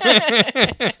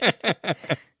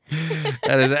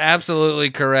 That is absolutely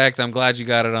correct. I'm glad you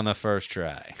got it on the first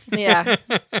try. Yeah.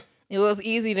 It was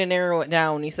easy to narrow it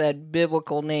down when he said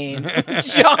biblical name.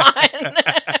 John.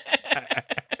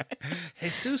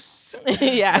 Jesus.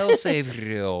 Yeah. El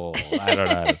Savior. I don't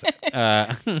know how to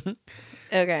say.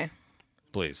 Okay.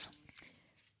 Please.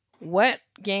 What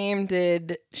game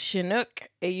did Chinook,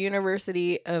 a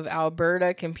University of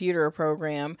Alberta computer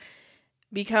program,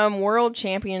 become world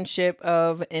championship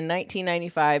of in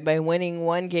 1995 by winning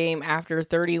one game after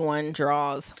 31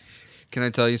 draws? Can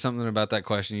I tell you something about that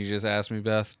question you just asked me,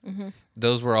 Beth? Mm-hmm.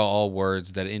 Those were all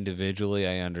words that individually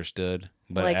I understood,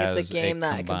 but Like as it's a game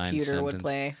that a combined computer would sentence.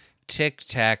 play.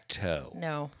 Tic-tac-toe.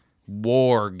 No.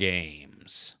 War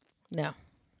games. No.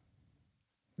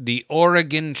 The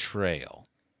Oregon Trail.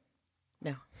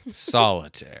 No.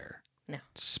 Solitaire. No.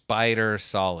 Spider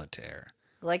Solitaire.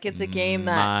 Like it's a game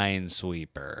that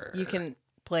Minesweeper. you can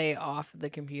play off the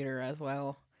computer as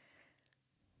well.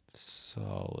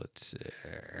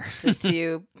 Solitaire. It's a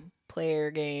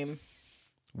 2-player game.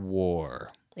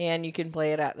 War. And you can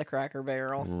play it at the Cracker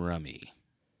Barrel. Rummy.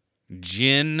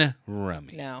 Gin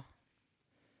Rummy. No.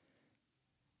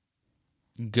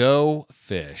 Go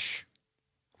Fish.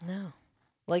 No.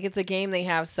 Like it's a game they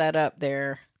have set up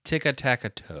there.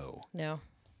 Tic-a-tac-a-toe. No.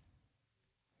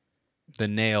 The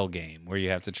nail game where you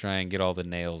have to try and get all the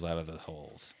nails out of the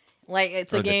holes. Like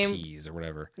it's or a game. the T's or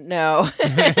whatever. No.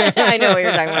 I know what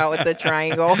you're talking about with the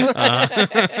triangle.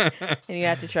 Uh-huh. And you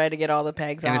have to try to get all the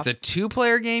pegs And off. it's a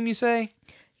 2-player game, you say?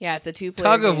 Yeah, it's a 2-player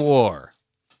Tug of game. War.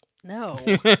 No.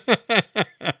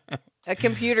 A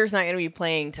computer's not going to be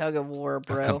playing Tug of War, A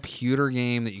bro. computer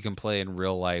game that you can play in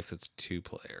real life that's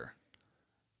 2-player.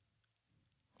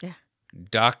 Yeah.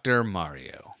 Dr.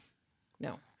 Mario.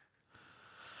 No.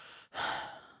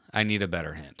 I need a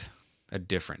better hint. A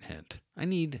different hint. I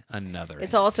need another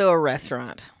It's hint. also a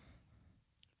restaurant.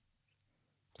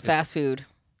 Fast food.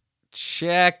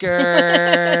 Checkers.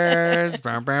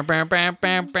 Bam, bam, bam, bam,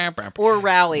 bam, bam, bam. Or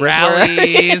rallies.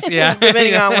 Rallies, yeah.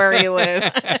 Depending on where you live.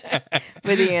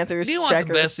 But the answer is Do you want Checkers.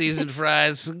 the best seasoned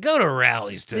fries? Go to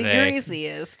Rallies The today.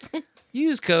 greasiest.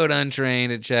 Use code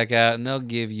Untrained at checkout, and they'll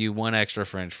give you one extra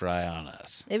French fry on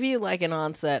us. If you like an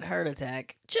onset heart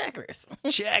attack, Checkers.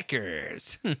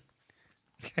 Checkers. All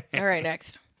right,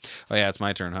 next. Oh, yeah, it's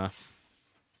my turn, huh?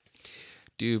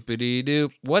 Doopity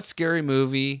doop. What scary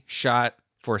movie shot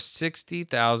for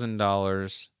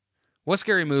 $60,000? What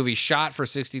scary movie shot for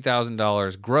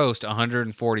 $60,000 grossed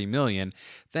 $140 million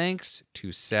thanks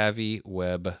to savvy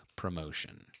web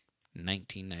promotion?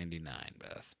 1999,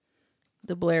 Beth.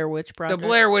 The Blair Witch Project. The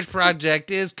Blair Witch Project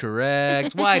is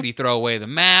correct. Why'd he throw away the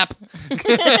map? He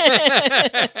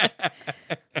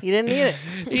didn't need it.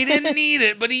 He didn't need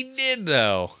it, but he did,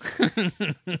 though.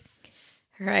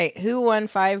 Right. Who won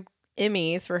 5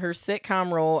 Emmys for her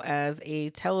sitcom role as a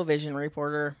television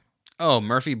reporter? Oh,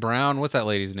 Murphy Brown. What's that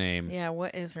lady's name? Yeah,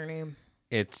 what is her name?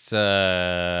 It's,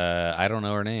 I don't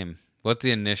know her name. What's the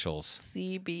initials?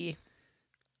 CB.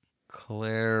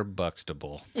 Claire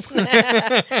Buxtable.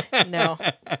 No.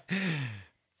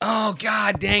 Oh,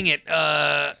 God dang it.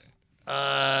 God.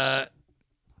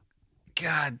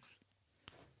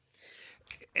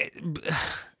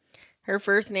 Her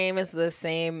first name is the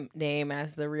same name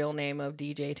as the real name of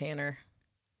DJ Tanner.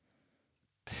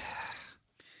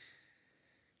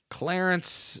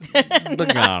 Clarence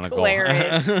McGonagall.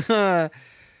 Clarence.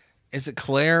 Is it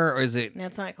Claire or is it?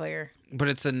 That's not Claire. But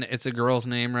it's a girl's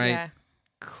name, right? Yeah.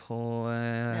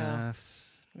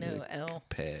 Class. No L.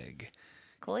 Peg.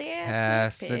 Claire.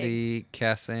 Cassidy.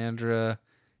 Cassandra.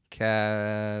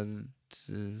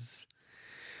 Cass.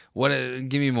 What?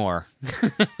 Give me more.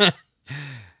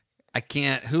 I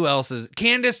can't. Who else is?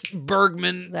 Candace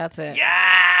Bergman. That's it.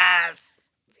 Yes.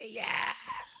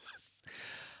 Yes.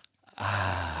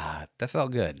 Ah, that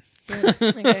felt good.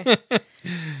 Okay.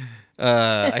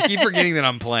 I keep forgetting that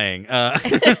I'm playing.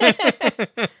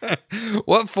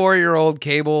 What 4-year-old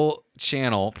cable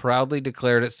channel proudly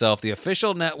declared itself the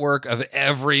official network of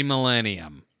every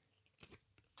millennium?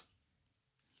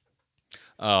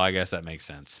 Oh, I guess that makes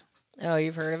sense. Oh,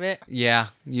 you've heard of it? Yeah,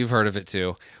 you've heard of it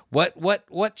too.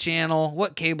 What channel,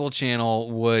 what cable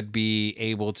channel would be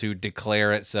able to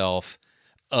declare itself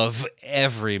of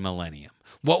every millennium?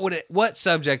 What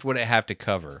subject would it have to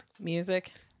cover?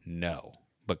 Music. No,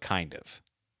 but kind of.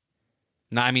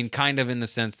 No, I mean, kind of in the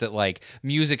sense that like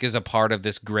music is a part of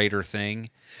this greater thing,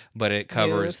 but it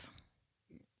covers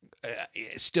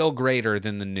still greater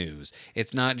than the news.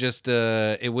 It's not just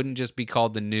it wouldn't just be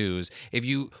called the news. If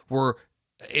you were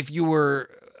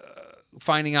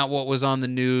finding out what was on the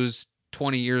news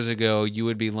 20 years ago, you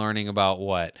would be learning about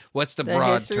what? What's the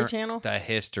broad History Channel? The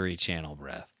History Channel,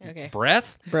 breath. Okay.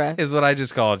 Breath Breath. is what I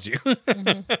just called you.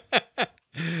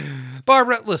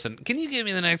 Barbara, listen, can you give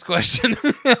me the next question?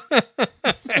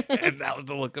 And that was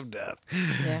the look of death.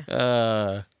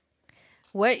 Yeah.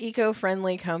 What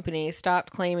eco-friendly company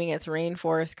stopped claiming its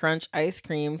Rainforest Crunch ice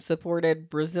cream supported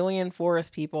Brazilian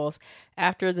forest peoples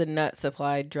after the nut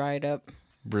supply dried up?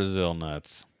 Brazil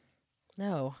nuts.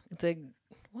 No, it's a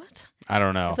what? I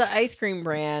don't know. It's an ice cream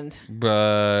brand.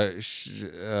 Does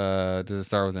it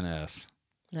start with an S?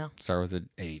 No. Start with an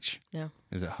H? No.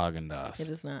 Is it Haagen-Dazs? It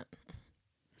is not.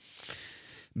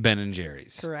 Ben and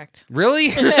Jerry's. Correct.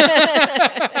 Really?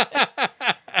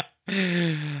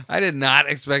 I did not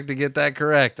expect to get that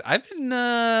correct. I've been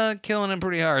killing it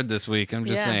pretty hard this week. I'm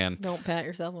just saying. Don't pat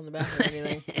yourself on the back or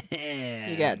anything.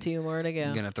 You got 2 more to go.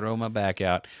 I'm going to throw my back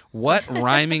out. What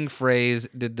rhyming phrase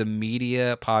did the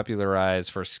media popularize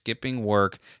for skipping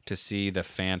work to see The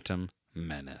Phantom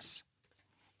Menace?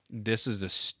 This is the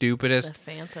stupidest. The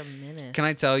Phantom Menace. Can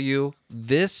I tell you,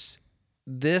 this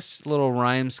little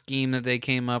rhyme scheme that they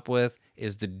came up with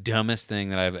is the dumbest thing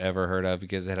that I've ever heard of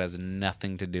because it has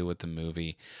nothing to do with the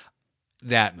movie.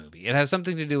 That movie. It has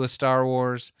something to do with Star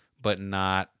Wars, but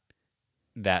not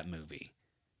that movie.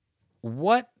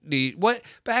 What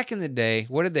back in the day,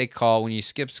 what did they call when you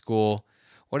skip school?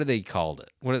 What did they called it?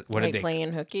 What like did they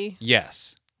playing hooky?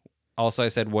 Yes. Also I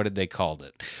said what did they called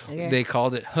it? Okay. They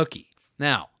called it hooky.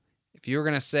 Now, if you were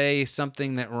going to say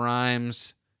something that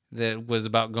rhymes that was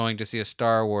about going to see a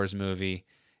Star Wars movie,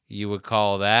 you would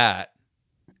call that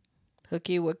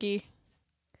Hooky Wookie?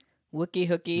 Wookie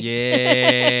Hooky?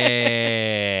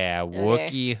 Yeah. Okay.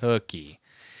 Wookie Hooky.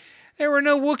 There were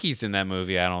no Wookiees in that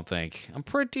movie, I don't think. I'm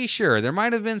pretty sure. There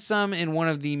might have been some in one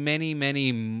of the many,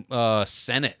 many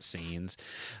Senate scenes,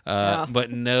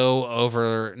 but no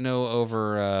overarching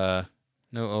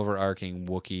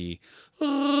Wookiee.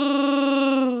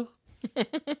 All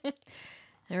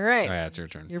right. All right, that's your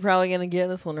turn. You're probably going to get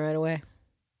this one right away.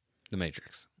 The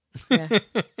Matrix. Yeah.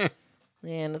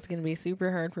 And it's going to be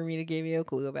super hard for me to give you a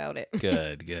clue about it.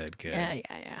 Good. Yeah.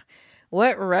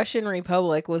 What Russian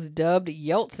republic was dubbed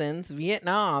Yeltsin's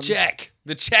Vietnam? Czech.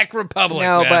 The Czech Republic.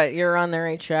 No, man. but you're on the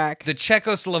right track. The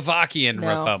Czechoslovakian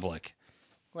Republic.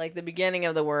 Like the beginning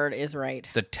of the word is right.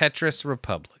 The Tetris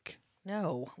Republic.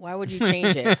 No. Why would you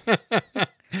change it?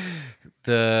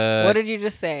 What did you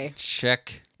just say?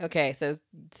 Czech. Okay, so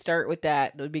start with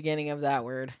that, the beginning of that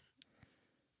word.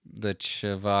 The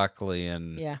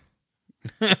Czechoslovakian. Yeah.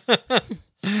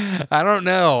 I don't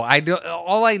know.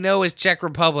 All I know is Czech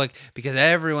Republic because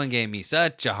everyone gave me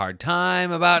such a hard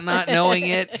time about not knowing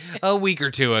it a week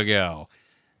or two ago.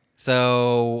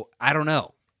 So I don't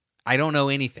know. I don't know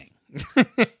anything.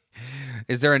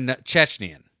 Is there a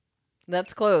Chechnyan?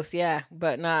 That's close, yeah,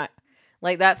 but not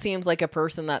like that seems like a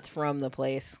person that's from the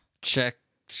place.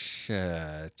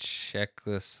 Czechoslovakia.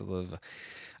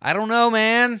 I don't know,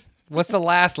 man. What's the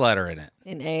last letter in it?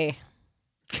 An A.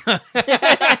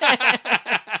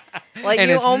 Like and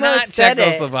you it's almost not said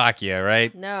Czechoslovakia,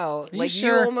 right? No, you like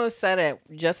sure? you almost said it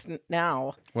just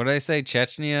now. What did I say?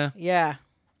 Chechnya? Yeah.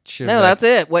 No, that's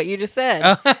it. What you just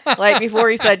said. Like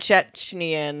before you said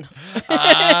Chechnyan.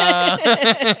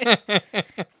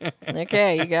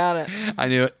 Okay, you got it. I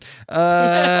knew it.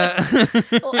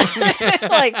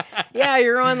 Like, yeah,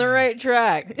 you're on the right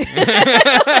track.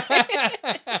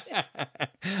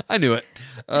 I knew it.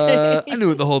 I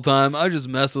knew it the whole time. I just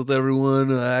mess with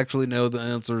everyone. I actually know the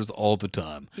answers all the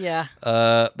time. Yeah.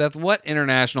 Beth, what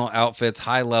international outfit's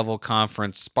high-level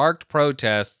conference sparked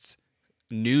protests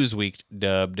Newsweek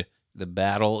dubbed the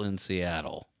Battle in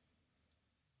Seattle?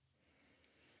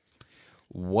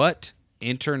 What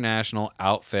international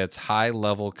outfit's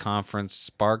high-level conference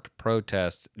sparked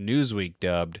protests Newsweek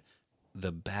dubbed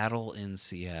the Battle in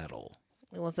Seattle?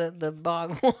 Was it the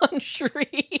Bhagwan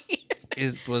Shree?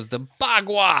 Was the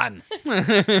Bhagwan.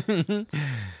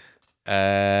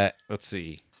 Let's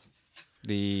see.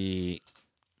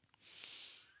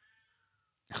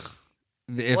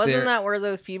 Wasn't that where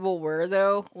those people were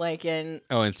though? Like in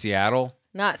Seattle?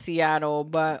 Not Seattle,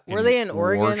 but were they in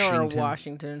Oregon or Washington?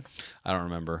 Washington? I don't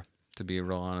remember, to be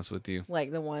real honest with you.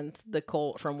 Like the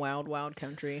cult from Wild Wild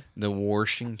Country. The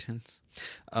Washingtons.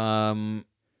 The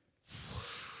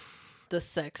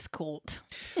sex cult.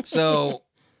 So,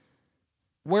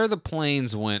 where the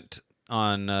planes went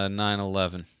on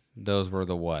 9/11, those were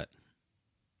the what?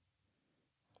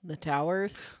 The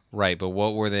towers? Right, but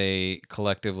what were they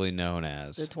collectively known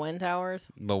as? The Twin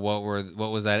Towers? But what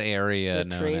was that area The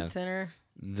known Trade as? Center?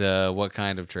 What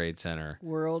kind of trade center?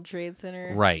 World Trade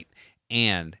Center? Right.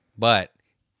 But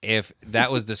if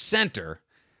that was the center,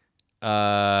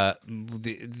 I don't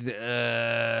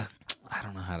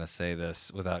know how to say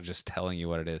this without just telling you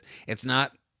what it is. It's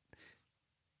not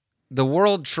the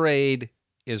World Trade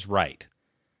is right.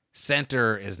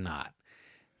 Center is not.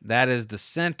 That is the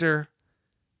center.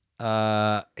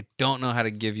 I don't know how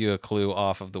to give you a clue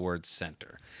off of the word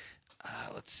center.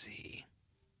 Let's see.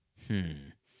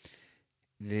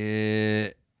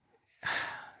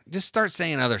 Just start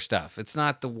saying other stuff. It's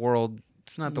not the world.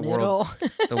 It's not the world.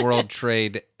 The World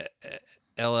Trade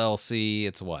LLC.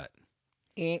 It's what?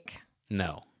 Inc.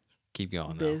 No. Keep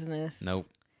going. Business. Though. Nope.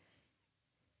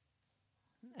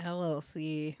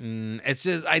 LLC. It's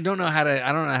just I don't know how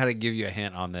to give you a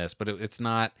hint on this, but it's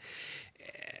not.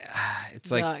 It's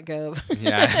like .gov.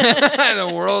 Yeah, the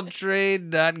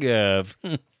worldtrade.gov.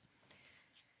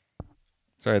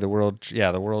 Sorry, the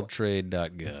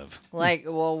worldtrade.gov. Like,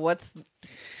 well, what's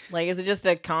like? Is it just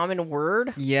a common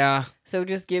word? Yeah. So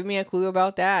just give me a clue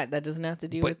about that. That doesn't have to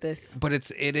do with this. But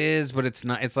it is, but it's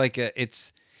not. It's like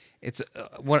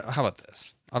what? How about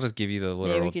this? I'll just give you the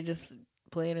literal. Maybe we could just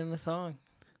play it in a song.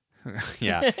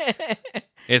 Yeah,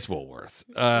 it's Woolworths.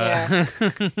 Yeah.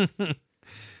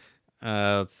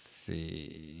 Let's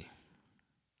see.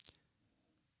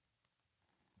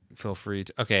 Feel free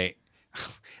to. Okay,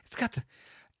 it's got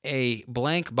a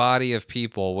blank body of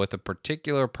people with a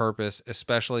particular purpose,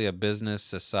 especially a business,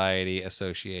 society,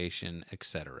 association,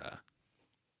 etc.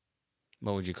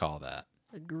 What would you call that?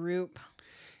 A group.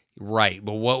 Right,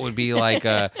 but what would be like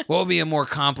what would be a more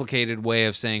complicated way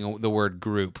of saying the word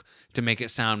group to make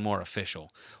it sound more official?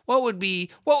 What would be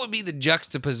the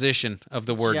juxtaposition of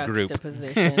the word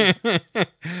Juxtaposition. group?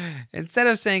 Instead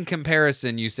of saying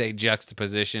comparison, you say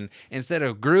juxtaposition. Instead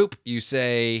of group, you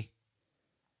say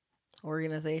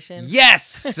Organization. yes.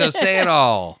 So say it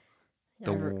all.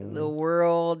 The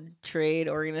World Trade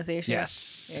Organization.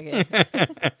 Yes. Okay.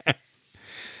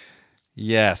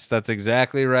 Yes, that's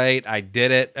exactly right. I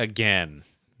did it again.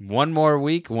 One more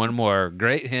week, one more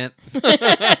great hint.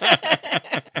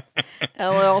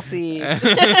 LLC.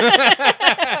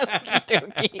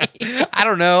 I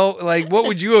don't know. Like, what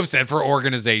would you have said for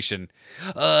organization?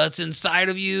 It's inside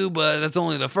of you, but that's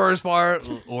only the first part.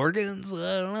 Organs?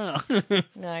 I don't know.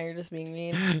 No, you're just being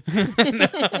mean.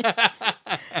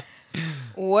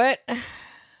 What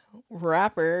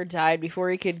rapper died before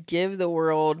he could give the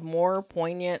world more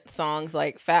poignant songs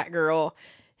like Fat Girl,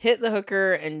 Hit the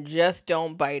Hooker, and Just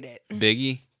Don't Bite It?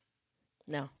 Biggie?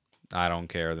 No. I don't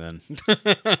care then.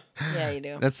 Yeah, you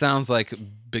do. That sounds like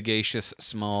Bigacious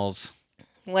Smalls.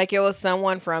 Like it was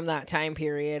someone from that time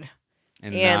period.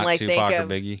 And And, not like, Tupac think or of-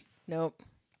 Biggie. Nope.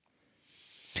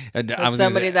 I It's was gonna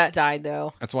somebody say- that died,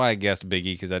 though. That's why I guessed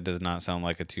Biggie, because that does not sound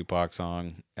like a Tupac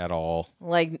song at all.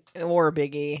 Like, or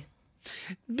Biggie.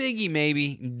 Biggie,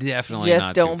 maybe. Definitely Just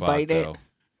not Don't Tupac, Bite It.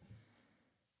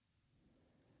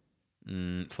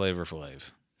 though. Flavor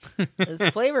Flav.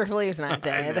 Flavor Flav's not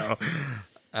dead.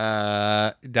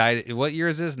 Died. What year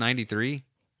is this? 93?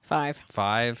 5.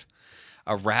 5?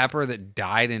 A rapper that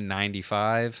died in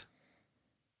 95?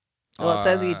 Well, it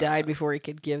says he died before he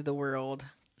could give the world.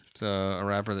 So a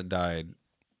rapper that died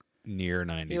near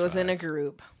 95. He was in a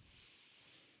group.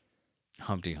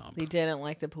 Humpty Hump. He didn't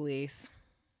like the police.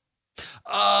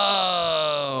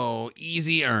 Oh,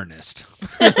 Easy Ernest.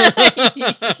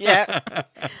 Yeah.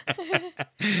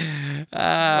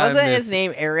 Wasn't his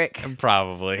name Eric?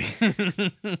 Probably.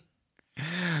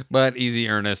 But Easy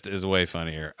Ernest is way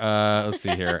funnier. Let's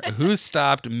see here. Who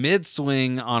stopped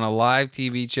mid-swing on a live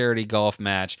TV charity golf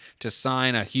match to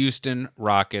sign a Houston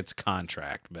Rockets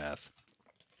contract, Beth?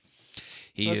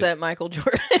 Was that Michael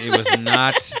Jordan? It was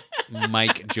not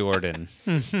Mike Jordan.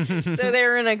 So they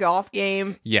were in a golf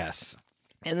game, Yes.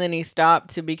 and then he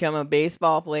stopped to become a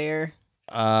baseball player.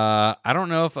 I don't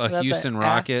know if Was that a the Houston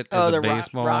Rocket is the a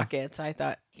baseball. Rockets. I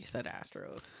thought you said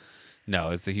Astros.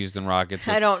 No, it's the Houston Rockets.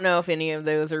 I don't know if any of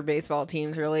those are baseball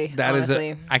teams, really. That honestly.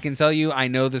 is I can tell you, I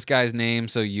know this guy's name,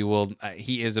 so you will.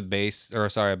 He is a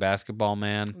basketball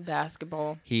man.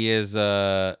 Basketball. He is he's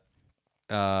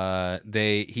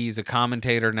a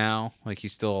commentator now. Like,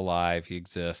 he's still alive. He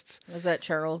exists. Was that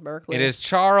Charles Barkley? It is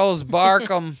Charles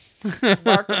Barkley.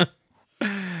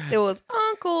 It was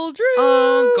Uncle Drew.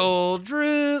 Uncle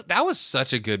Drew. That was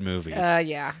such a good movie.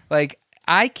 Yeah. Like,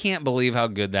 I can't believe how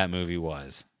good that movie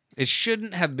was. It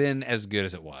shouldn't have been as good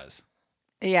as it was.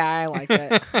 Yeah, I like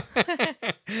it.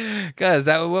 Because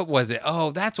what was it?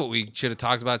 Oh, that's what we should have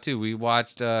talked about too. We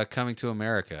watched Coming to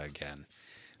America again.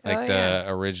 like Oh, the yeah.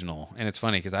 original. And it's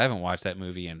funny because I haven't watched that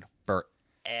movie in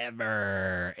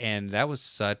forever, and that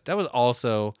was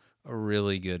also a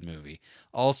really good movie.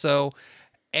 Also,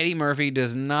 Eddie Murphy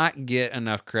does not get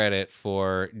enough credit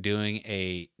for doing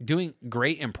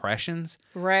great impressions.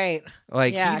 Right.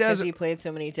 Like, yeah, he does, he played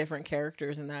so many different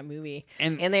characters in that movie,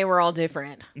 and they were all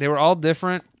different. they were all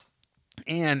different.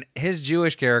 And his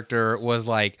Jewish character was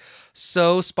like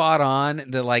so spot on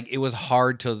that like it was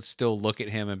hard to still look at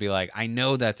him and be like, I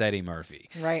know that's Eddie Murphy.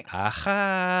 Right.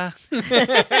 Aha.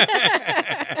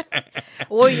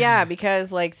 Well, yeah,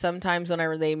 because like sometimes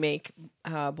whenever they make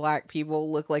black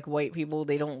people look like white people,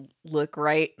 they don't look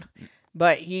right.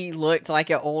 But he looked like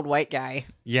an old white guy.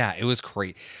 Yeah, it was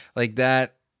great. Like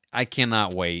that, I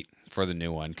cannot wait for the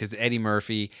new one because Eddie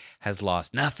Murphy has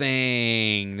lost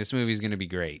nothing. This movie's going to be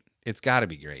great. It's got to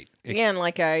be great. Yeah, and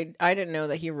like I didn't know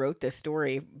that he wrote this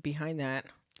story behind that.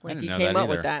 Like didn't he know came that up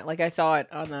with either. that. Like I saw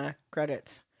it on the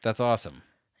credits. That's awesome.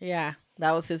 Yeah,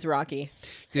 that was his Rocky.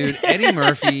 Dude, Eddie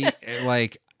Murphy,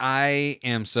 like, I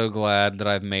am so glad that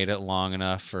I've made it long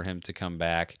enough for him to come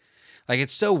back. Like,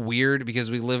 it's so weird because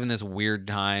we live in this weird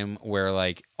time where,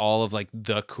 like, all of, like,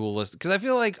 the coolest... Because I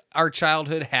feel like our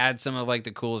childhood had some of, like,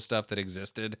 the coolest stuff that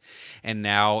existed. And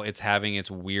now it's having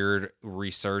its weird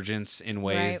resurgence in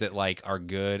ways Right. that, like, are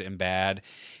good and bad.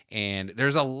 And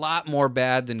there's a lot more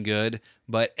bad than good.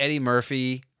 But Eddie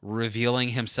Murphy revealing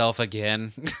himself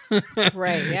again...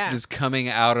 Right, yeah. Just coming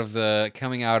out of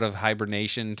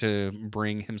hibernation to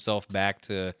bring himself back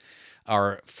to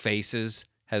our faces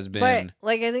has been But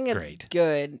like I think it's great.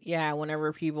 good. Yeah,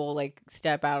 whenever people like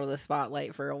step out of the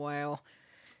spotlight for a while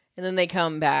and then they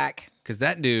come back. Because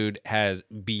that dude has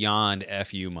beyond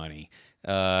FU money.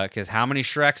 Because how many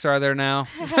Shreks are there now?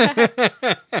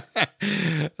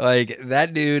 Like,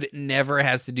 that dude never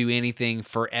has to do anything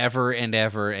forever and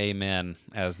ever, amen,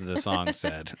 as the song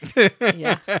said.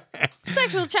 Yeah.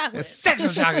 Sexual chocolate.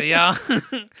 Sexual chocolate, y'all.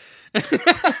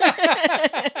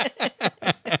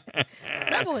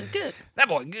 That boy's good. That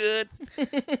boy good.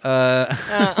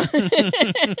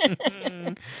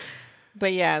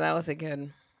 But yeah, that was a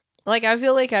good. Like I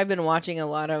feel like I've been watching a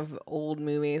lot of old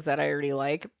movies that I already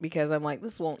like because I'm like,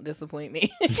 this won't disappoint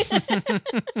me.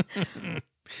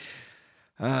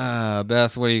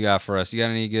 Beth, what do you got for us? You got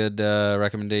any good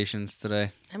recommendations today?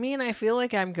 I mean, I feel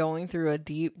like I'm going through a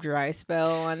deep dry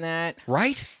spell on that.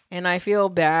 Right? And I feel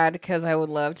bad because I would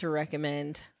love to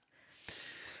recommend.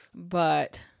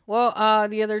 But, well,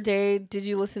 the other day, did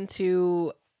you listen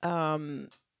to The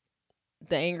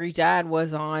Angry Dad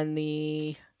was on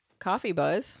the Coffee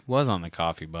Buzz? Was on the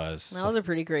Coffee Buzz. That was a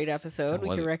pretty great episode. That We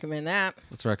was could it. recommend that.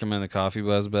 Let's recommend the Coffee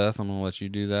Buzz, Beth. I'm gonna let you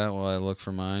do that while I look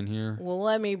for mine here. Well,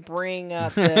 let me bring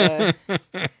up not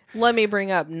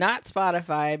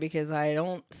Spotify because I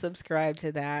don't subscribe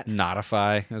to that.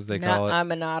 Notify, as they call it.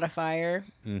 I'm a notifier.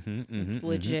 It's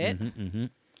legit.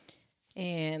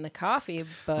 And the Coffee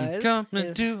Buzz Coming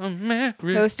is to America.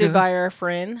 hosted by our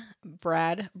friend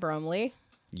Brad Brumley.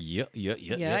 Yeah.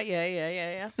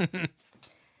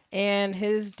 And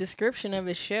his description of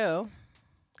his show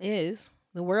is: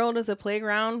 the world is a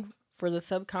playground for the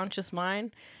subconscious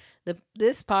mind.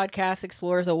 This podcast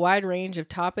explores a wide range of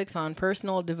topics on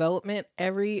personal development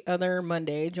every other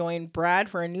Monday. Join Brad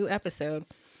for a new episode.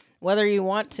 Whether you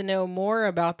want to know more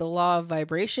about the law of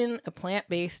vibration, a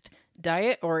plant-based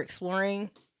diet, or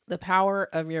exploring the power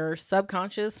of your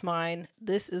subconscious mind,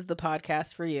 this is the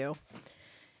podcast for you.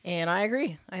 And I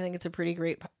agree. I think it's a pretty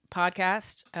great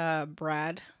podcast.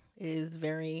 Brad is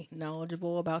very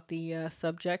knowledgeable about the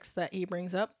subjects that he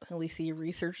brings up. At least he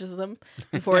researches them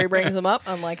before he brings them up,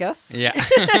 unlike us.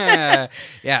 Yeah.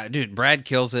 Yeah, dude, Brad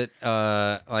kills it.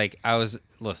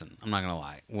 Listen, I'm not going to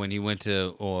lie. When he went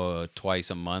to twice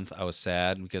a month, I was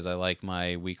sad because I like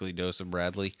my weekly dose of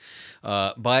Bradley.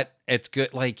 But it's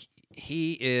good. Like,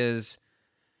 I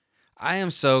am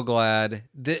so glad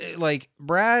that,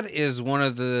 Brad is one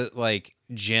of the,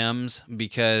 gems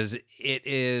because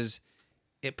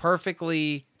it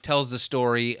perfectly tells the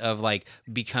story of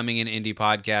becoming an indie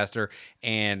podcaster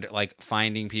and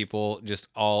finding people just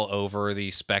all over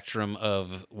the spectrum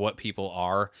of what people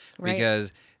are. Right.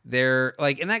 Because they're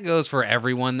and that goes for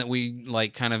everyone that we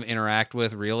kind of interact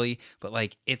with, really, but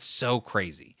it's so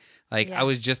crazy. Yeah. I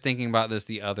was just thinking about this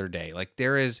the other day.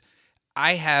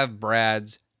 I have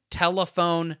Brad's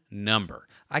telephone number.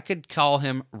 I could call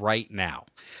him right now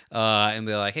and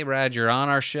be like, hey, Brad, you're on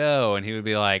our show. And he would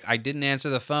be like, I didn't answer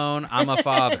the phone. I'm a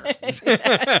father.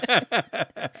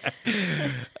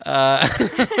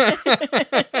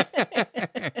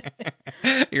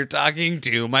 You're talking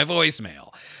to my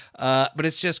voicemail. But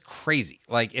it's just crazy.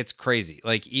 Like, it's crazy.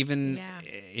 Like, even,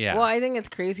 yeah. Well, I think it's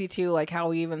crazy too, like how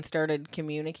we even started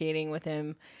communicating with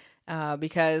him,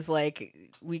 because like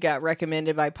we got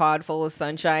recommended by Pod Full of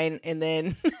Sunshine, and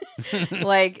then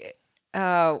like,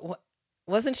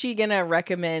 wasn't she gonna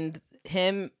recommend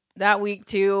him that week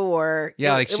too? Or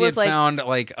Yeah, like it she was had found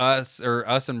like us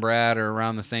and Brad are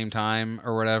around the same time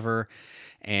or whatever.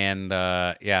 And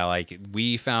yeah, like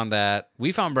we found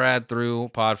Brad through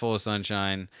Pod Full of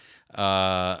Sunshine.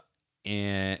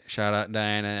 And shout out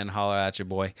Diana and holler at your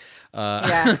boy.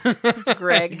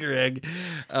 Greg. Greg.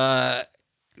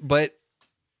 But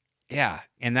yeah,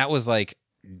 and that was like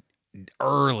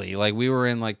early. Like we were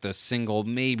in like the single,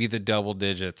 maybe the double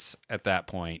digits at that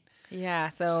point. Yeah.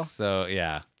 So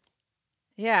yeah.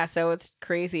 Yeah, so it's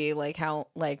crazy like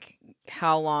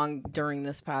how long during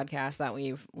this podcast that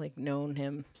we've like known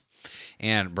him.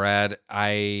 And Brad,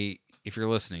 if you're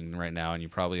listening right now, and you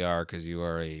probably are because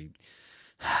you're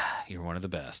one of the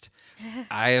best.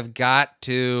 I have got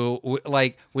to,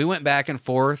 like, we went back and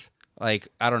forth, like,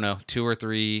 I don't know, 2 or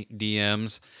 3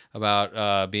 DMs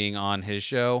about being on his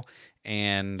show.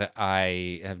 And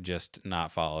I have just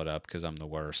not followed up because I'm the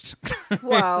worst.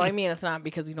 Well, I mean, it's not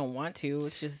because we don't want to.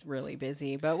 It's just really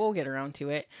busy, but we'll get around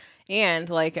to it. And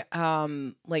like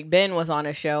Ben was on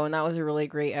a show, and that was a really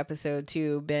great episode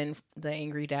too. Ben, the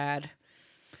angry dad.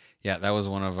 Yeah, that was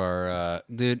one of our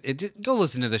dude. Go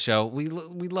listen to the show. We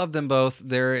love them both.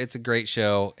 It's a great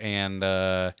show, and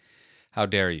how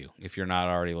dare you if you're not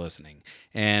already listening?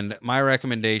 And my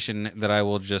recommendation that I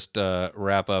will just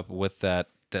wrap up with that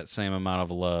same amount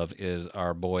of love is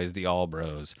our boys, the All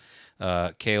Bros.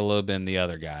 Caleb and the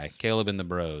other guy. Caleb and the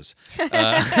Bros.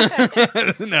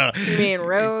 No. You mean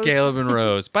Rose? Caleb and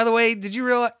Rose. By the way, did you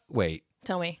realize... Wait.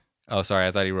 Tell me. Oh, sorry.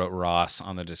 I thought he wrote Ross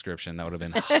on the description. That would have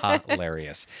been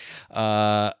hilarious.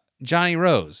 Johnny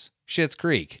Rose. Schitt's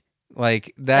Creek.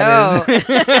 Like, that is...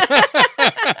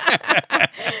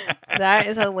 That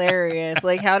is hilarious.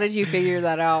 Like, how did you figure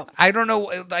that out? I don't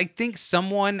know. I think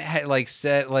someone had like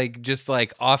said, like, just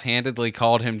like offhandedly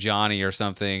called him Johnny or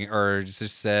something, or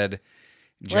just said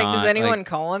John. Like, does anyone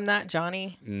call him that,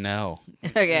 Johnny? No.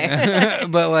 Okay.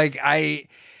 But like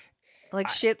like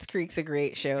Schitt's Creek's a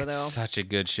great show, though. It's such a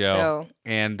good show. So,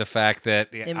 and the fact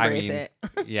that embrace it.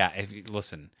 Yeah, if you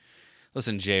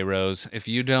listen, J Rose, if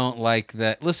you don't like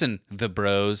that, listen, the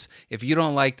Bros. If you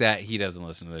don't like that, he doesn't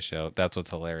listen to the show. That's what's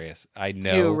hilarious. I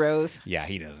know. You, Rose. Yeah,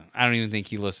 he doesn't. I don't even think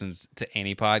he listens to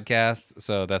any podcasts,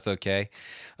 so that's okay.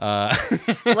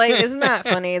 Like, isn't that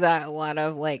funny that a lot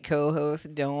of like co-hosts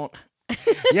don't?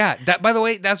 Yeah, that, by the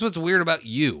way, that's what's weird about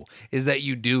you, is that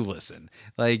you do listen.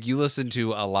 Like, you listen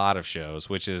to a lot of shows,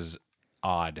 which is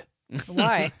odd.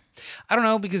 Why? I don't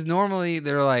know, because normally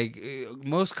they're like,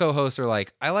 most co-hosts are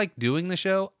like, I like doing the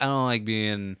show. I don't like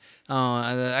being,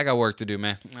 I got work to do,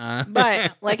 man.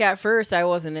 But like at first I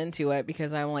wasn't into it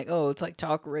because I'm like, oh, it's like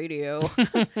talk radio.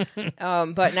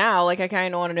 But now like I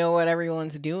kind of want to know what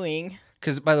everyone's doing.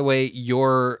 Because, by the way,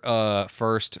 your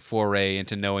first foray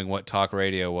into knowing what talk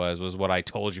radio was what I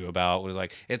told you about. It was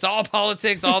like, it's all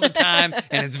politics all the time,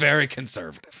 and it's very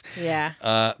conservative. Yeah.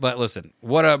 But listen,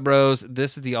 what up, bros?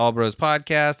 This is the All Bros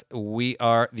Podcast. We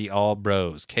are the All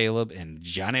Bros, Caleb and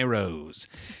Johnny Rose.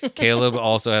 Caleb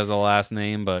also has a last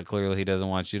name, but clearly he doesn't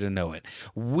want you to know it.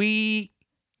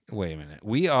 Wait a minute.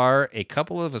 We are a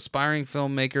couple of aspiring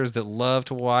filmmakers that love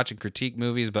to watch and critique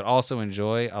movies, but also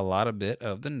enjoy a lot of bit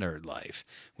of the nerd life.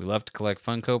 We love to collect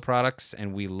Funko products,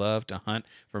 and we love to hunt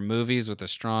for movies with a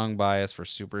strong bias for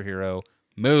superhero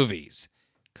movies.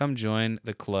 Come join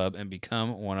the club and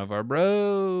become one of our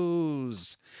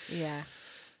bros. Yeah.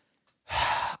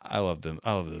 I love them.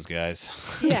 I love those guys.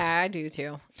 Yeah, I do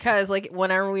too. Because like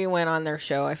whenever we went on their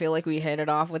show, I feel like we hit it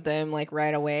off with them like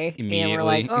right away. And we're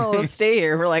like, oh, let's stay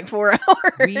here for like 4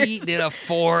 hours. We did a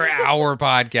 4-hour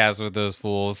podcast with those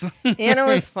fools. And it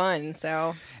was fun.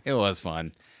 So it was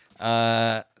fun.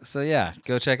 So yeah,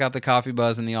 go check out the Coffee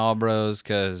Buzz and the All Bros,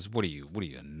 because what are you,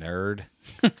 a nerd?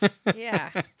 yeah.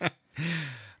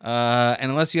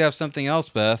 And unless you have something else,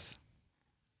 Beth.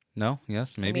 No?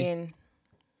 Yes? Maybe? I mean,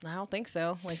 I don't think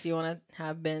so. Like, do you want to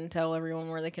have Ben tell everyone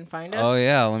where they can find us? Oh,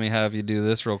 yeah. Let me have you do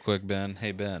this real quick, Ben.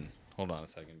 Hey, Ben. Hold on a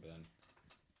second, Ben.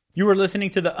 You are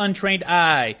listening to The Untrained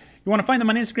Eye. You want to find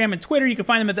them on Instagram and Twitter, you can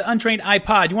find them at The Untrained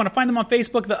iPod. You want to find them on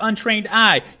Facebook, The Untrained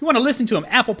Eye. You want to listen to them,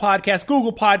 Apple Podcasts,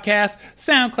 Google Podcasts,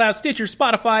 SoundCloud, Stitcher,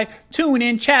 Spotify,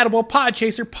 TuneIn, Chattable,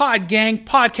 Podchaser, Podgang,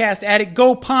 Podcast Addict,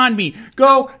 Go Pond Me.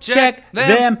 Go check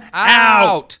them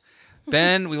out.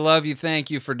 Ben, we love you.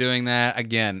 Thank you for doing that.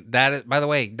 Again, that is, by the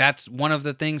way, that's one of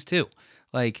the things too.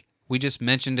 Like, We just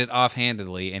mentioned it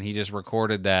offhandedly, and he just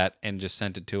recorded that and just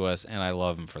sent it to us, and I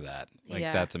love him for that.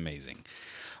 Yeah. That's amazing.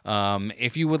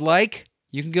 If you would like,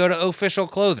 you can go to Official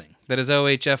Clothing. That is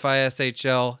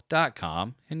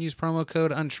OHFISHL.com and use promo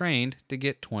code Untrained to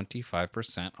get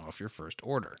 25% off your first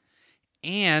order.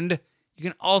 And you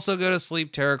can also go to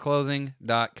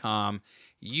SleepTerrorClothing.com,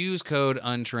 use code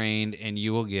Untrained, and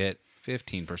you will get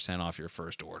 15% off your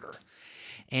first order.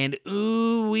 And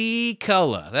ooh-wee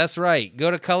Cullah. That's right.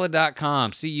 Go to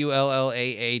Cullah.com,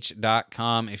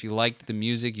 CULLAH.com. If you liked the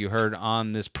music you heard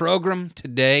on this program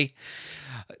today,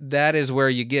 that is where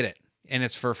you get it. And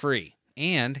it's for free.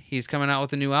 And he's coming out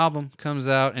with a new album. Comes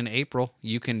out in April.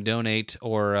 You can donate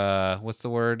or, what's the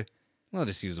word? We'll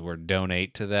just use the word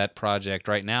donate to that project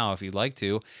right now if you'd like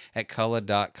to at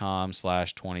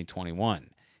Cullah.com/2021.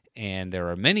 And there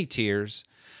are many tiers.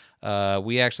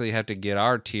 We actually have to get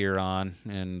our tier on,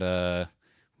 and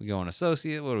we go an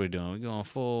associate. What are we doing? We going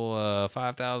full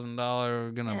 $5,000.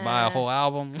 We're gonna buy a whole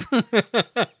album.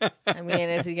 I mean,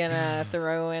 is he gonna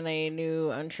throw in a new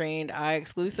Untrained Eye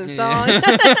exclusive song?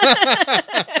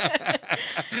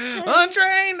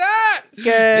 Untrained Eye,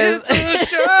 Good. it's a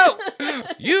show.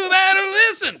 You better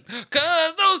listen,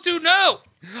 cause those two know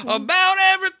about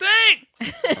everything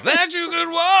that you could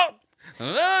want.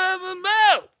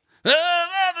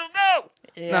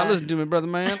 Now listen to me, brother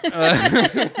man.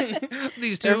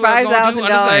 These two For are going to $5,000,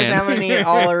 understand. I'm gonna need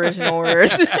all original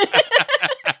words.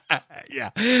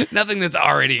 Yeah, nothing that's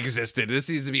already existed. This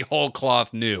needs to be whole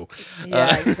cloth new.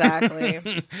 Yeah,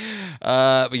 exactly.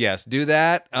 But yes, do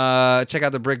that. Check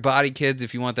out the Brick Body Kids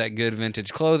if you want that good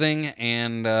vintage clothing.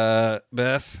 And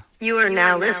Beth, You are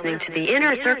now listening to the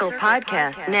Inner Circle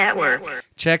Podcast Network.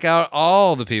 check out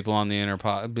all the people on the In the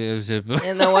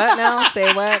what now?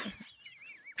 Say what?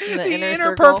 In the Inner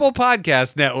Circle? Purple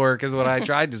Podcast Network is what I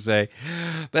tried to say.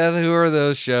 Beth, who are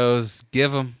those shows?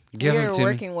 Give them We're to me.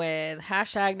 working with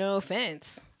 #No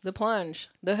Offense, The Plunge,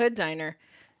 The Hood Diner,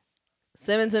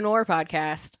 Simmons and Orr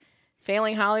Podcast,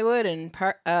 Failing Hollywood, and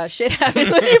Shit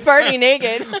Happens When You Party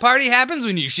Naked. Party happens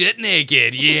when you shit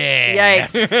naked. Yeah.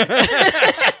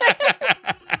 Yikes.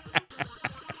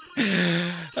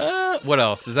 What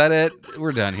else? Is that it?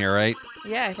 We're done here, right?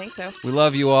 Yeah, I think so. We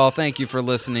love you all. Thank you for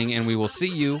listening, and we will see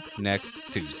you next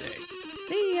Tuesday.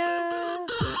 See ya.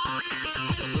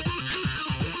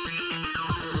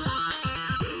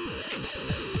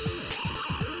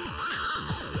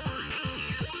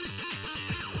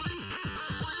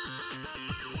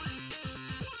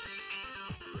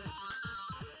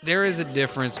 There is a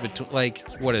difference between, like,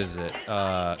 what is it?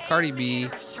 Cardi B,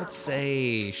 let's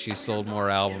say she sold more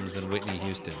albums than Whitney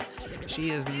Houston. She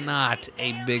is not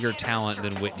a bigger talent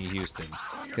than Whitney Houston.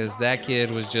 Because that kid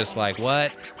was just like,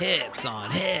 what? Hits on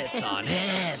hits on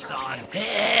hits on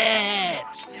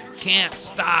hits. Can't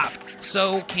stop.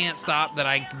 So can't stop that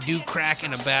I do crack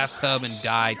in a bathtub and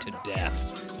die to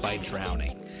death by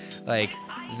drowning. Like,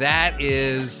 that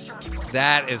is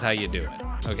how you do it.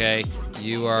 Okay?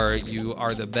 You are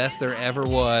the best there ever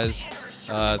was.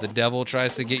 The devil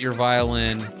tries to get your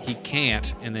violin. He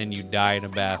can't, and then you die in a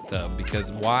bathtub.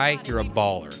 Because why? You're a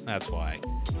baller. That's why.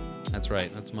 That's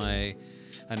right. That's my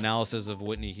analysis of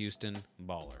Whitney Houston.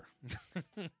 Baller.